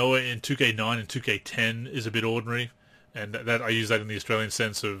 Joakim Noah in 2K9 and 2K10 is a bit ordinary, and that I use that in the Australian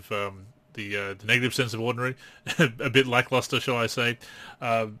sense of the negative sense of ordinary, a bit lackluster, shall I say.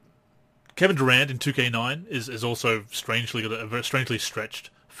 Kevin Durant in 2K9 is also strangely got a very strangely stretched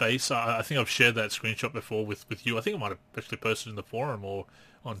face. I think I've shared that screenshot before with you. I think I might have actually posted in the forum or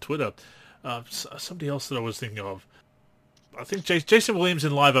on Twitter. Somebody else that I was thinking of, I think Jason Williams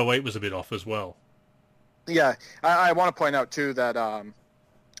in Live 08 was a bit off as well. Yeah, I want to point out too that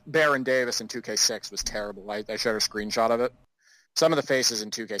Baron Davis in 2K6 was terrible. I showed a screenshot of it. Some of the faces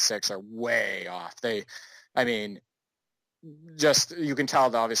in 2K6 are way off. I mean, just you can tell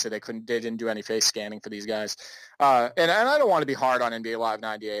that obviously they didn't do any face scanning for these guys. And I don't want to be hard on NBA Live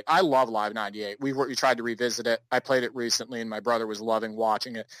 98. I love Live 98. We tried to revisit it. I played it recently, and my brother was loving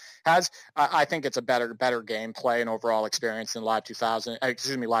watching it. I think it's a better gameplay and overall experience than Live 2000.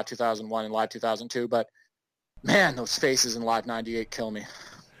 Live 2001 and Live 2002. But man, those faces in Live 98 kill me.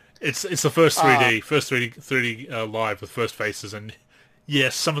 It's the first 3D live with first faces, and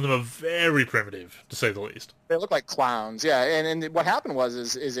yes, some of them are very primitive, to say the least. They look like clowns, yeah. And what happened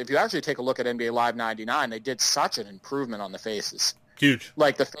was if you actually take a look at NBA Live 99, they did such an improvement on the faces. Huge.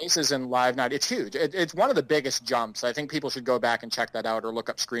 Like the faces in Live 90, it's huge. It's one of the biggest jumps. I think people should go back and check that out or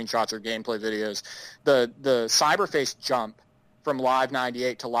look up screenshots or gameplay videos. The cyberface jump from Live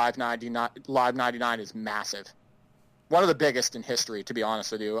 98 to Live 99 is massive. One of the biggest in history, to be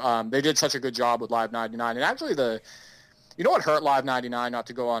honest with you. They did such a good job with Live 99. And actually you know what hurt Live 99, not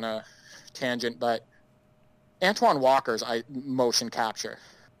to go on a tangent, but Antoine Walker's motion capture.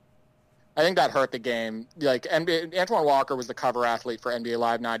 I think that hurt the game. Like Antoine Walker was the cover athlete for NBA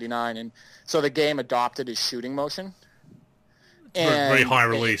Live 99, and so the game adopted his shooting motion. Very high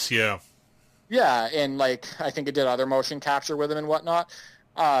release, yeah. Yeah, and like I think it did other motion capture with him and whatnot.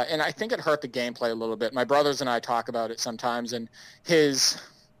 And I think it hurt the gameplay a little bit. My brothers and I talk about it sometimes, and his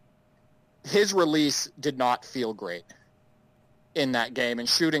release did not feel great in that game, and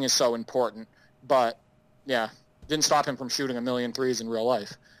shooting is so important. But, yeah, didn't stop him from shooting a million threes in real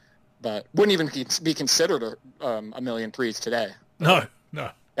life. But wouldn't even be considered a million threes today. No.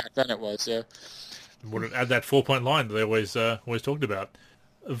 Back then it was, yeah. Would have add that 4-point line that they always talked about.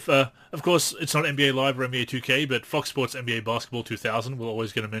 Of course, it's not NBA Live or NBA 2K, but Fox Sports NBA Basketball 2000 we're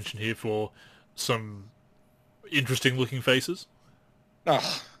always going to mention here for some interesting-looking faces.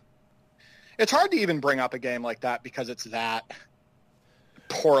 Oh. It's hard to even bring up a game like that because it's that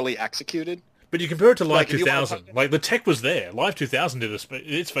poorly executed. But you compare it to Live 2000. Like, the tech was there. Live 2000 did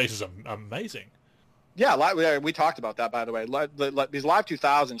its faces are amazing. Yeah, we talked about that, by the way. These Live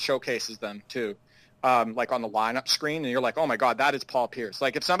 2000 showcases them, too. Like on the lineup screen, and you're like, oh my God, that is Paul Pierce.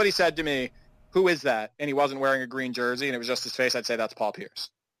 Like if somebody said to me, who is that? And he wasn't wearing a green jersey and it was just his face, I'd say that's Paul Pierce,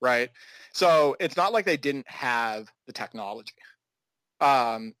 right? So it's not like they didn't have the technology,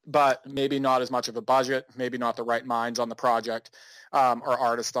 but maybe not as much of a budget, maybe not the right minds on the project, or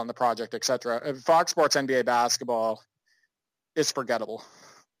artists on the project, etc. Fox Sports NBA Basketball is forgettable.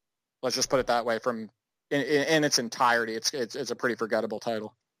 Let's just put it that way. From in its entirety, it's a pretty forgettable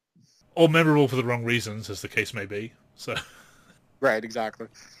title. Or memorable for the wrong reasons, as the case may be. So, right, exactly.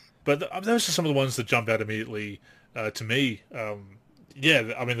 But those are some of the ones that jump out immediately to me.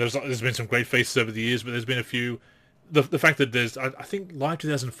 Yeah, I mean, there's been some great faces over the years, but there's been a few. The fact that I think Live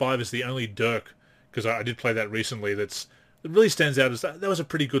 2005 is the only Dirk, because I did play that recently, that really stands out as that was a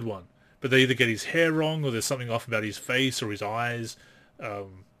pretty good one. But they either get his hair wrong, or there's something off about his face or his eyes.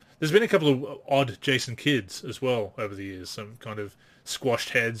 There's been a couple of odd Jason Kidds as well over the years, some kind of squashed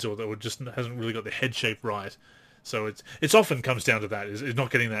heads, or that just hasn't really got the head shape right. So it's often comes down to that, is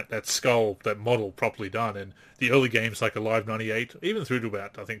not getting that skull, that model properly done. And the early games like Alive 98, even through to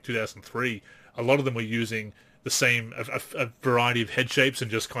about, I think, 2003, a lot of them were using the same, a variety of head shapes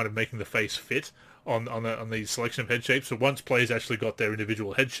and just kind of making the face fit on the selection of head shapes. So once players actually got their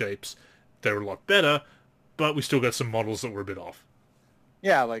individual head shapes, they were a lot better, but we still got some models that were a bit off.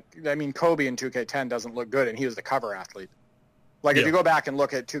 Yeah, like, I mean, Kobe in 2K10 doesn't look good, and he was the cover athlete. Like, if you go back and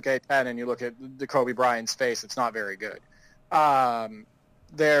look at 2K10 and you look at the Kobe Bryant's face, it's not very good.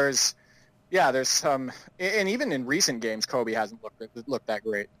 There's some, and even in recent games, Kobe hasn't looked that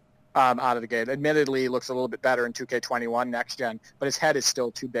great out of the gate. Admittedly, he looks a little bit better in 2K21 next gen, but his head is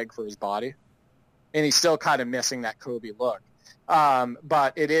still too big for his body, and he's still kind of missing that Kobe look.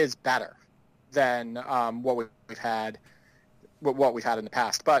 But it is better than what we've had in the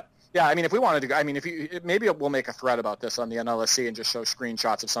past. But yeah, I mean, if we wanted to, I mean, maybe we'll make a thread about this on the NLSC and just show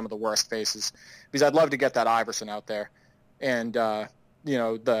screenshots of some of the worst faces, because I'd love to get that Iverson out there, and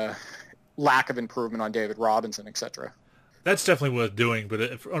the lack of improvement on David Robinson, etc. That's definitely worth doing.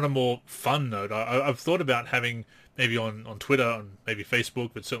 But on a more fun note, I've thought about having maybe on Twitter, on maybe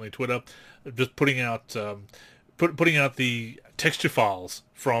Facebook, but certainly Twitter, just putting out putting out the texture files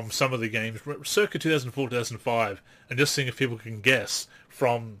from some of the games circa 2004, 2005, and just seeing if people can guess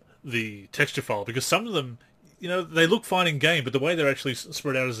from the texture file, because some of them, they look fine in game, but the way they're actually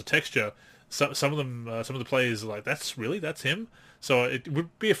spread out as a texture, some of them, some of the players are like, that's him. So it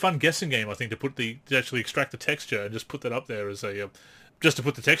would be a fun guessing game, I think, to actually extract the texture and just put that up there as a just to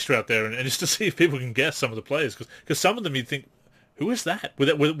put the texture out there and just to see if people can guess some of the players. Because some of them you'd think, who is that?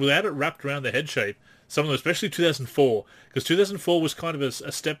 Without it wrapped around the head shape, some of them, especially 2004, because 2004 was kind of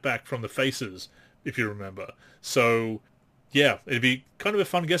a step back from the faces, if you remember. So, yeah, it'd be kind of a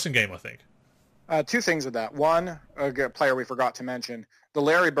fun guessing game, I think. Two things with that. One, a player we forgot to mention, the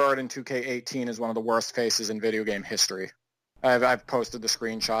Larry Bird in 2K18 is one of the worst faces in video game history. I've posted the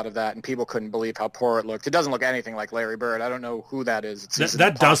screenshot of that, and people couldn't believe how poor it looked. It doesn't look anything like Larry Bird. I don't know who that is.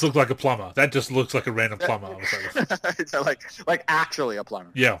 That does look like a plumber. That just looks like a random plumber. It's like actually a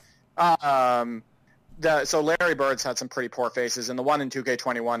plumber. Yeah. So Larry Bird's had some pretty poor faces, and the one in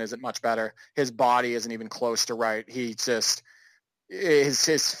 2K21 isn't much better. His body isn't even close to right. He just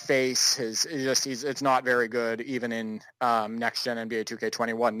his face, it's not very good even in next gen NBA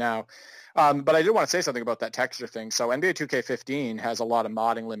 2K21 now. But I did want to say something about that texture thing. So NBA 2K15 has a lot of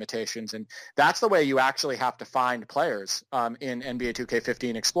modding limitations, and that's the way you actually have to find players in NBA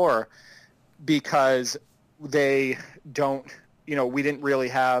 2K15 Explorer, because they don't, we didn't really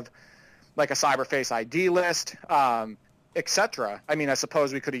have like a Cyberface ID list, etc. I mean, I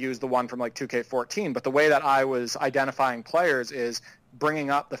suppose we could have used the one from like 2K14, but the way that I was identifying players is bringing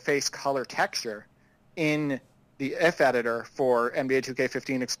up the face color texture in the if editor for NBA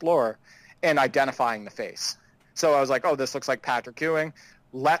 2K15 Explorer and identifying the face. So I was like, oh, this looks like Patrick Ewing.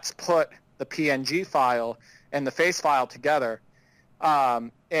 Let's put the PNG file and the face file together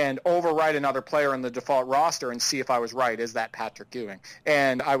and overwrite another player in the default roster and see if I was right. Is that Patrick Ewing?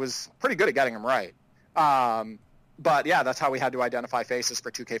 And I was pretty good at getting him right. But yeah, that's how we had to identify faces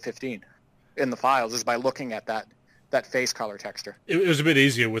for 2K15 in the files, is by looking at that face color texture. It was a bit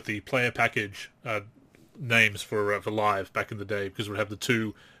easier with the player package names for live back in the day, because we'd have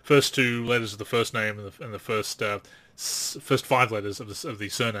the first two letters of the first name and the first 5 letters of the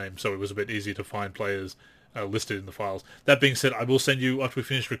surname, so it was a bit easier to find players listed in the files. That being said, I will send you, after we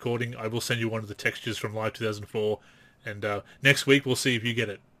finish recording, I will send you one of the textures from Live 2004, and next week we'll see if you get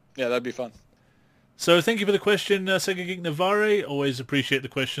it. Yeah, that'd be fun. So thank you for the question, Sega Geek Navarre. Always appreciate the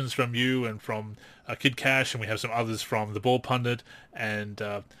questions from you and from Kid Cash, and we have some others from The Ball Pundit and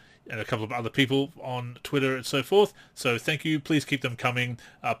a couple of other people on Twitter and so forth. So thank you. Please keep them coming.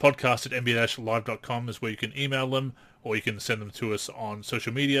 Podcast at nba-live.com is where you can email them, or you can send them to us on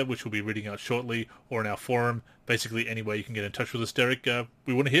social media, which we'll be reading out shortly, or in our forum. Basically, any way you can get in touch with us, Derek.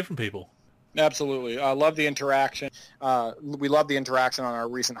 We want to hear from people. Absolutely. I love the interaction. We love the interaction on our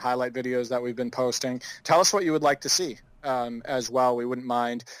recent highlight videos that we've been posting. Tell us what you would like to see as well. We wouldn't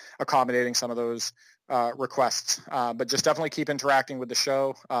mind accommodating some of those requests. But just definitely keep interacting with the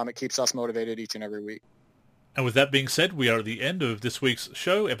show. It keeps us motivated each and every week. And with that being said, we are at the end of this week's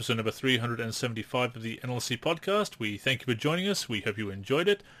show, episode number 375 of the NLC Podcast. We thank you for joining us. We hope you enjoyed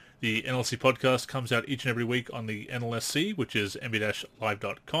it. The NLC Podcast comes out each and every week on the NLSC, which is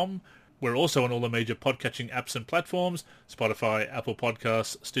nb-live.com. We're also on all the major podcatching apps and platforms, Spotify, Apple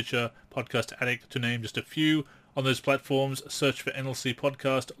Podcasts, Stitcher, Podcast Addict, to name just a few. On those platforms, search for NLC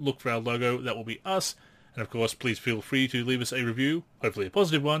Podcast, look for our logo, that will be us. And of course, please feel free to leave us a review, hopefully a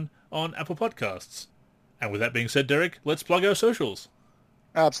positive one, on Apple Podcasts. And with that being said, Derek, let's plug our socials.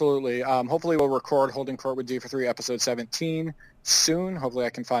 Absolutely. Hopefully we'll record Holding Court with D for 3 episode 17 soon. Hopefully I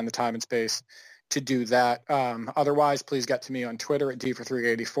can find the time and space to do that. Otherwise, please get to me on Twitter at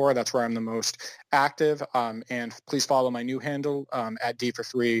D4384. That's where I'm the most active. And please follow my new handle at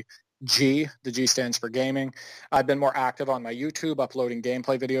D43G. The G stands for gaming. I've been more active on my YouTube, uploading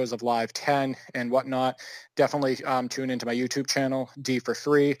gameplay videos of Live 10 and whatnot. Definitely tune into my YouTube channel,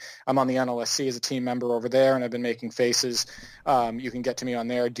 D43. I'm on the NLSC as a team member over there, and I've been making faces. You can get to me on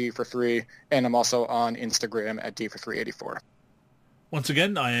there, D43. And I'm also on Instagram at D4384. Once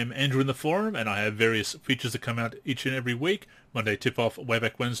again, I am Andrew in the forum, and I have various features that come out each and every week. Monday Tip-Off,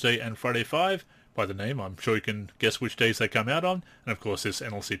 Wayback Wednesday, and Friday 5. By the name, I'm sure you can guess which days they come out on. And of course, this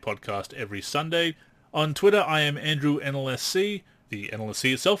NLC podcast every Sunday. On Twitter, I am Andrew NLSC. The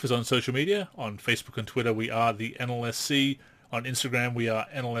NLSC itself is on social media. On Facebook and Twitter, we are the NLSC. On Instagram, we are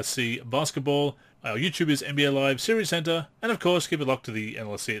NLSC Basketball. Our YouTube is NBA Live Series Center. And of course, keep it locked to the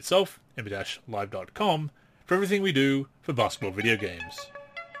NLSC itself, nb-live.com, for everything we do for basketball video games.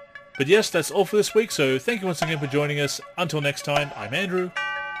 But yes, that's all for this week, so thank you once again for joining us. Until next time, I'm Andrew.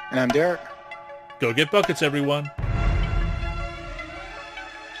 And I'm Derek. Go get buckets, everyone.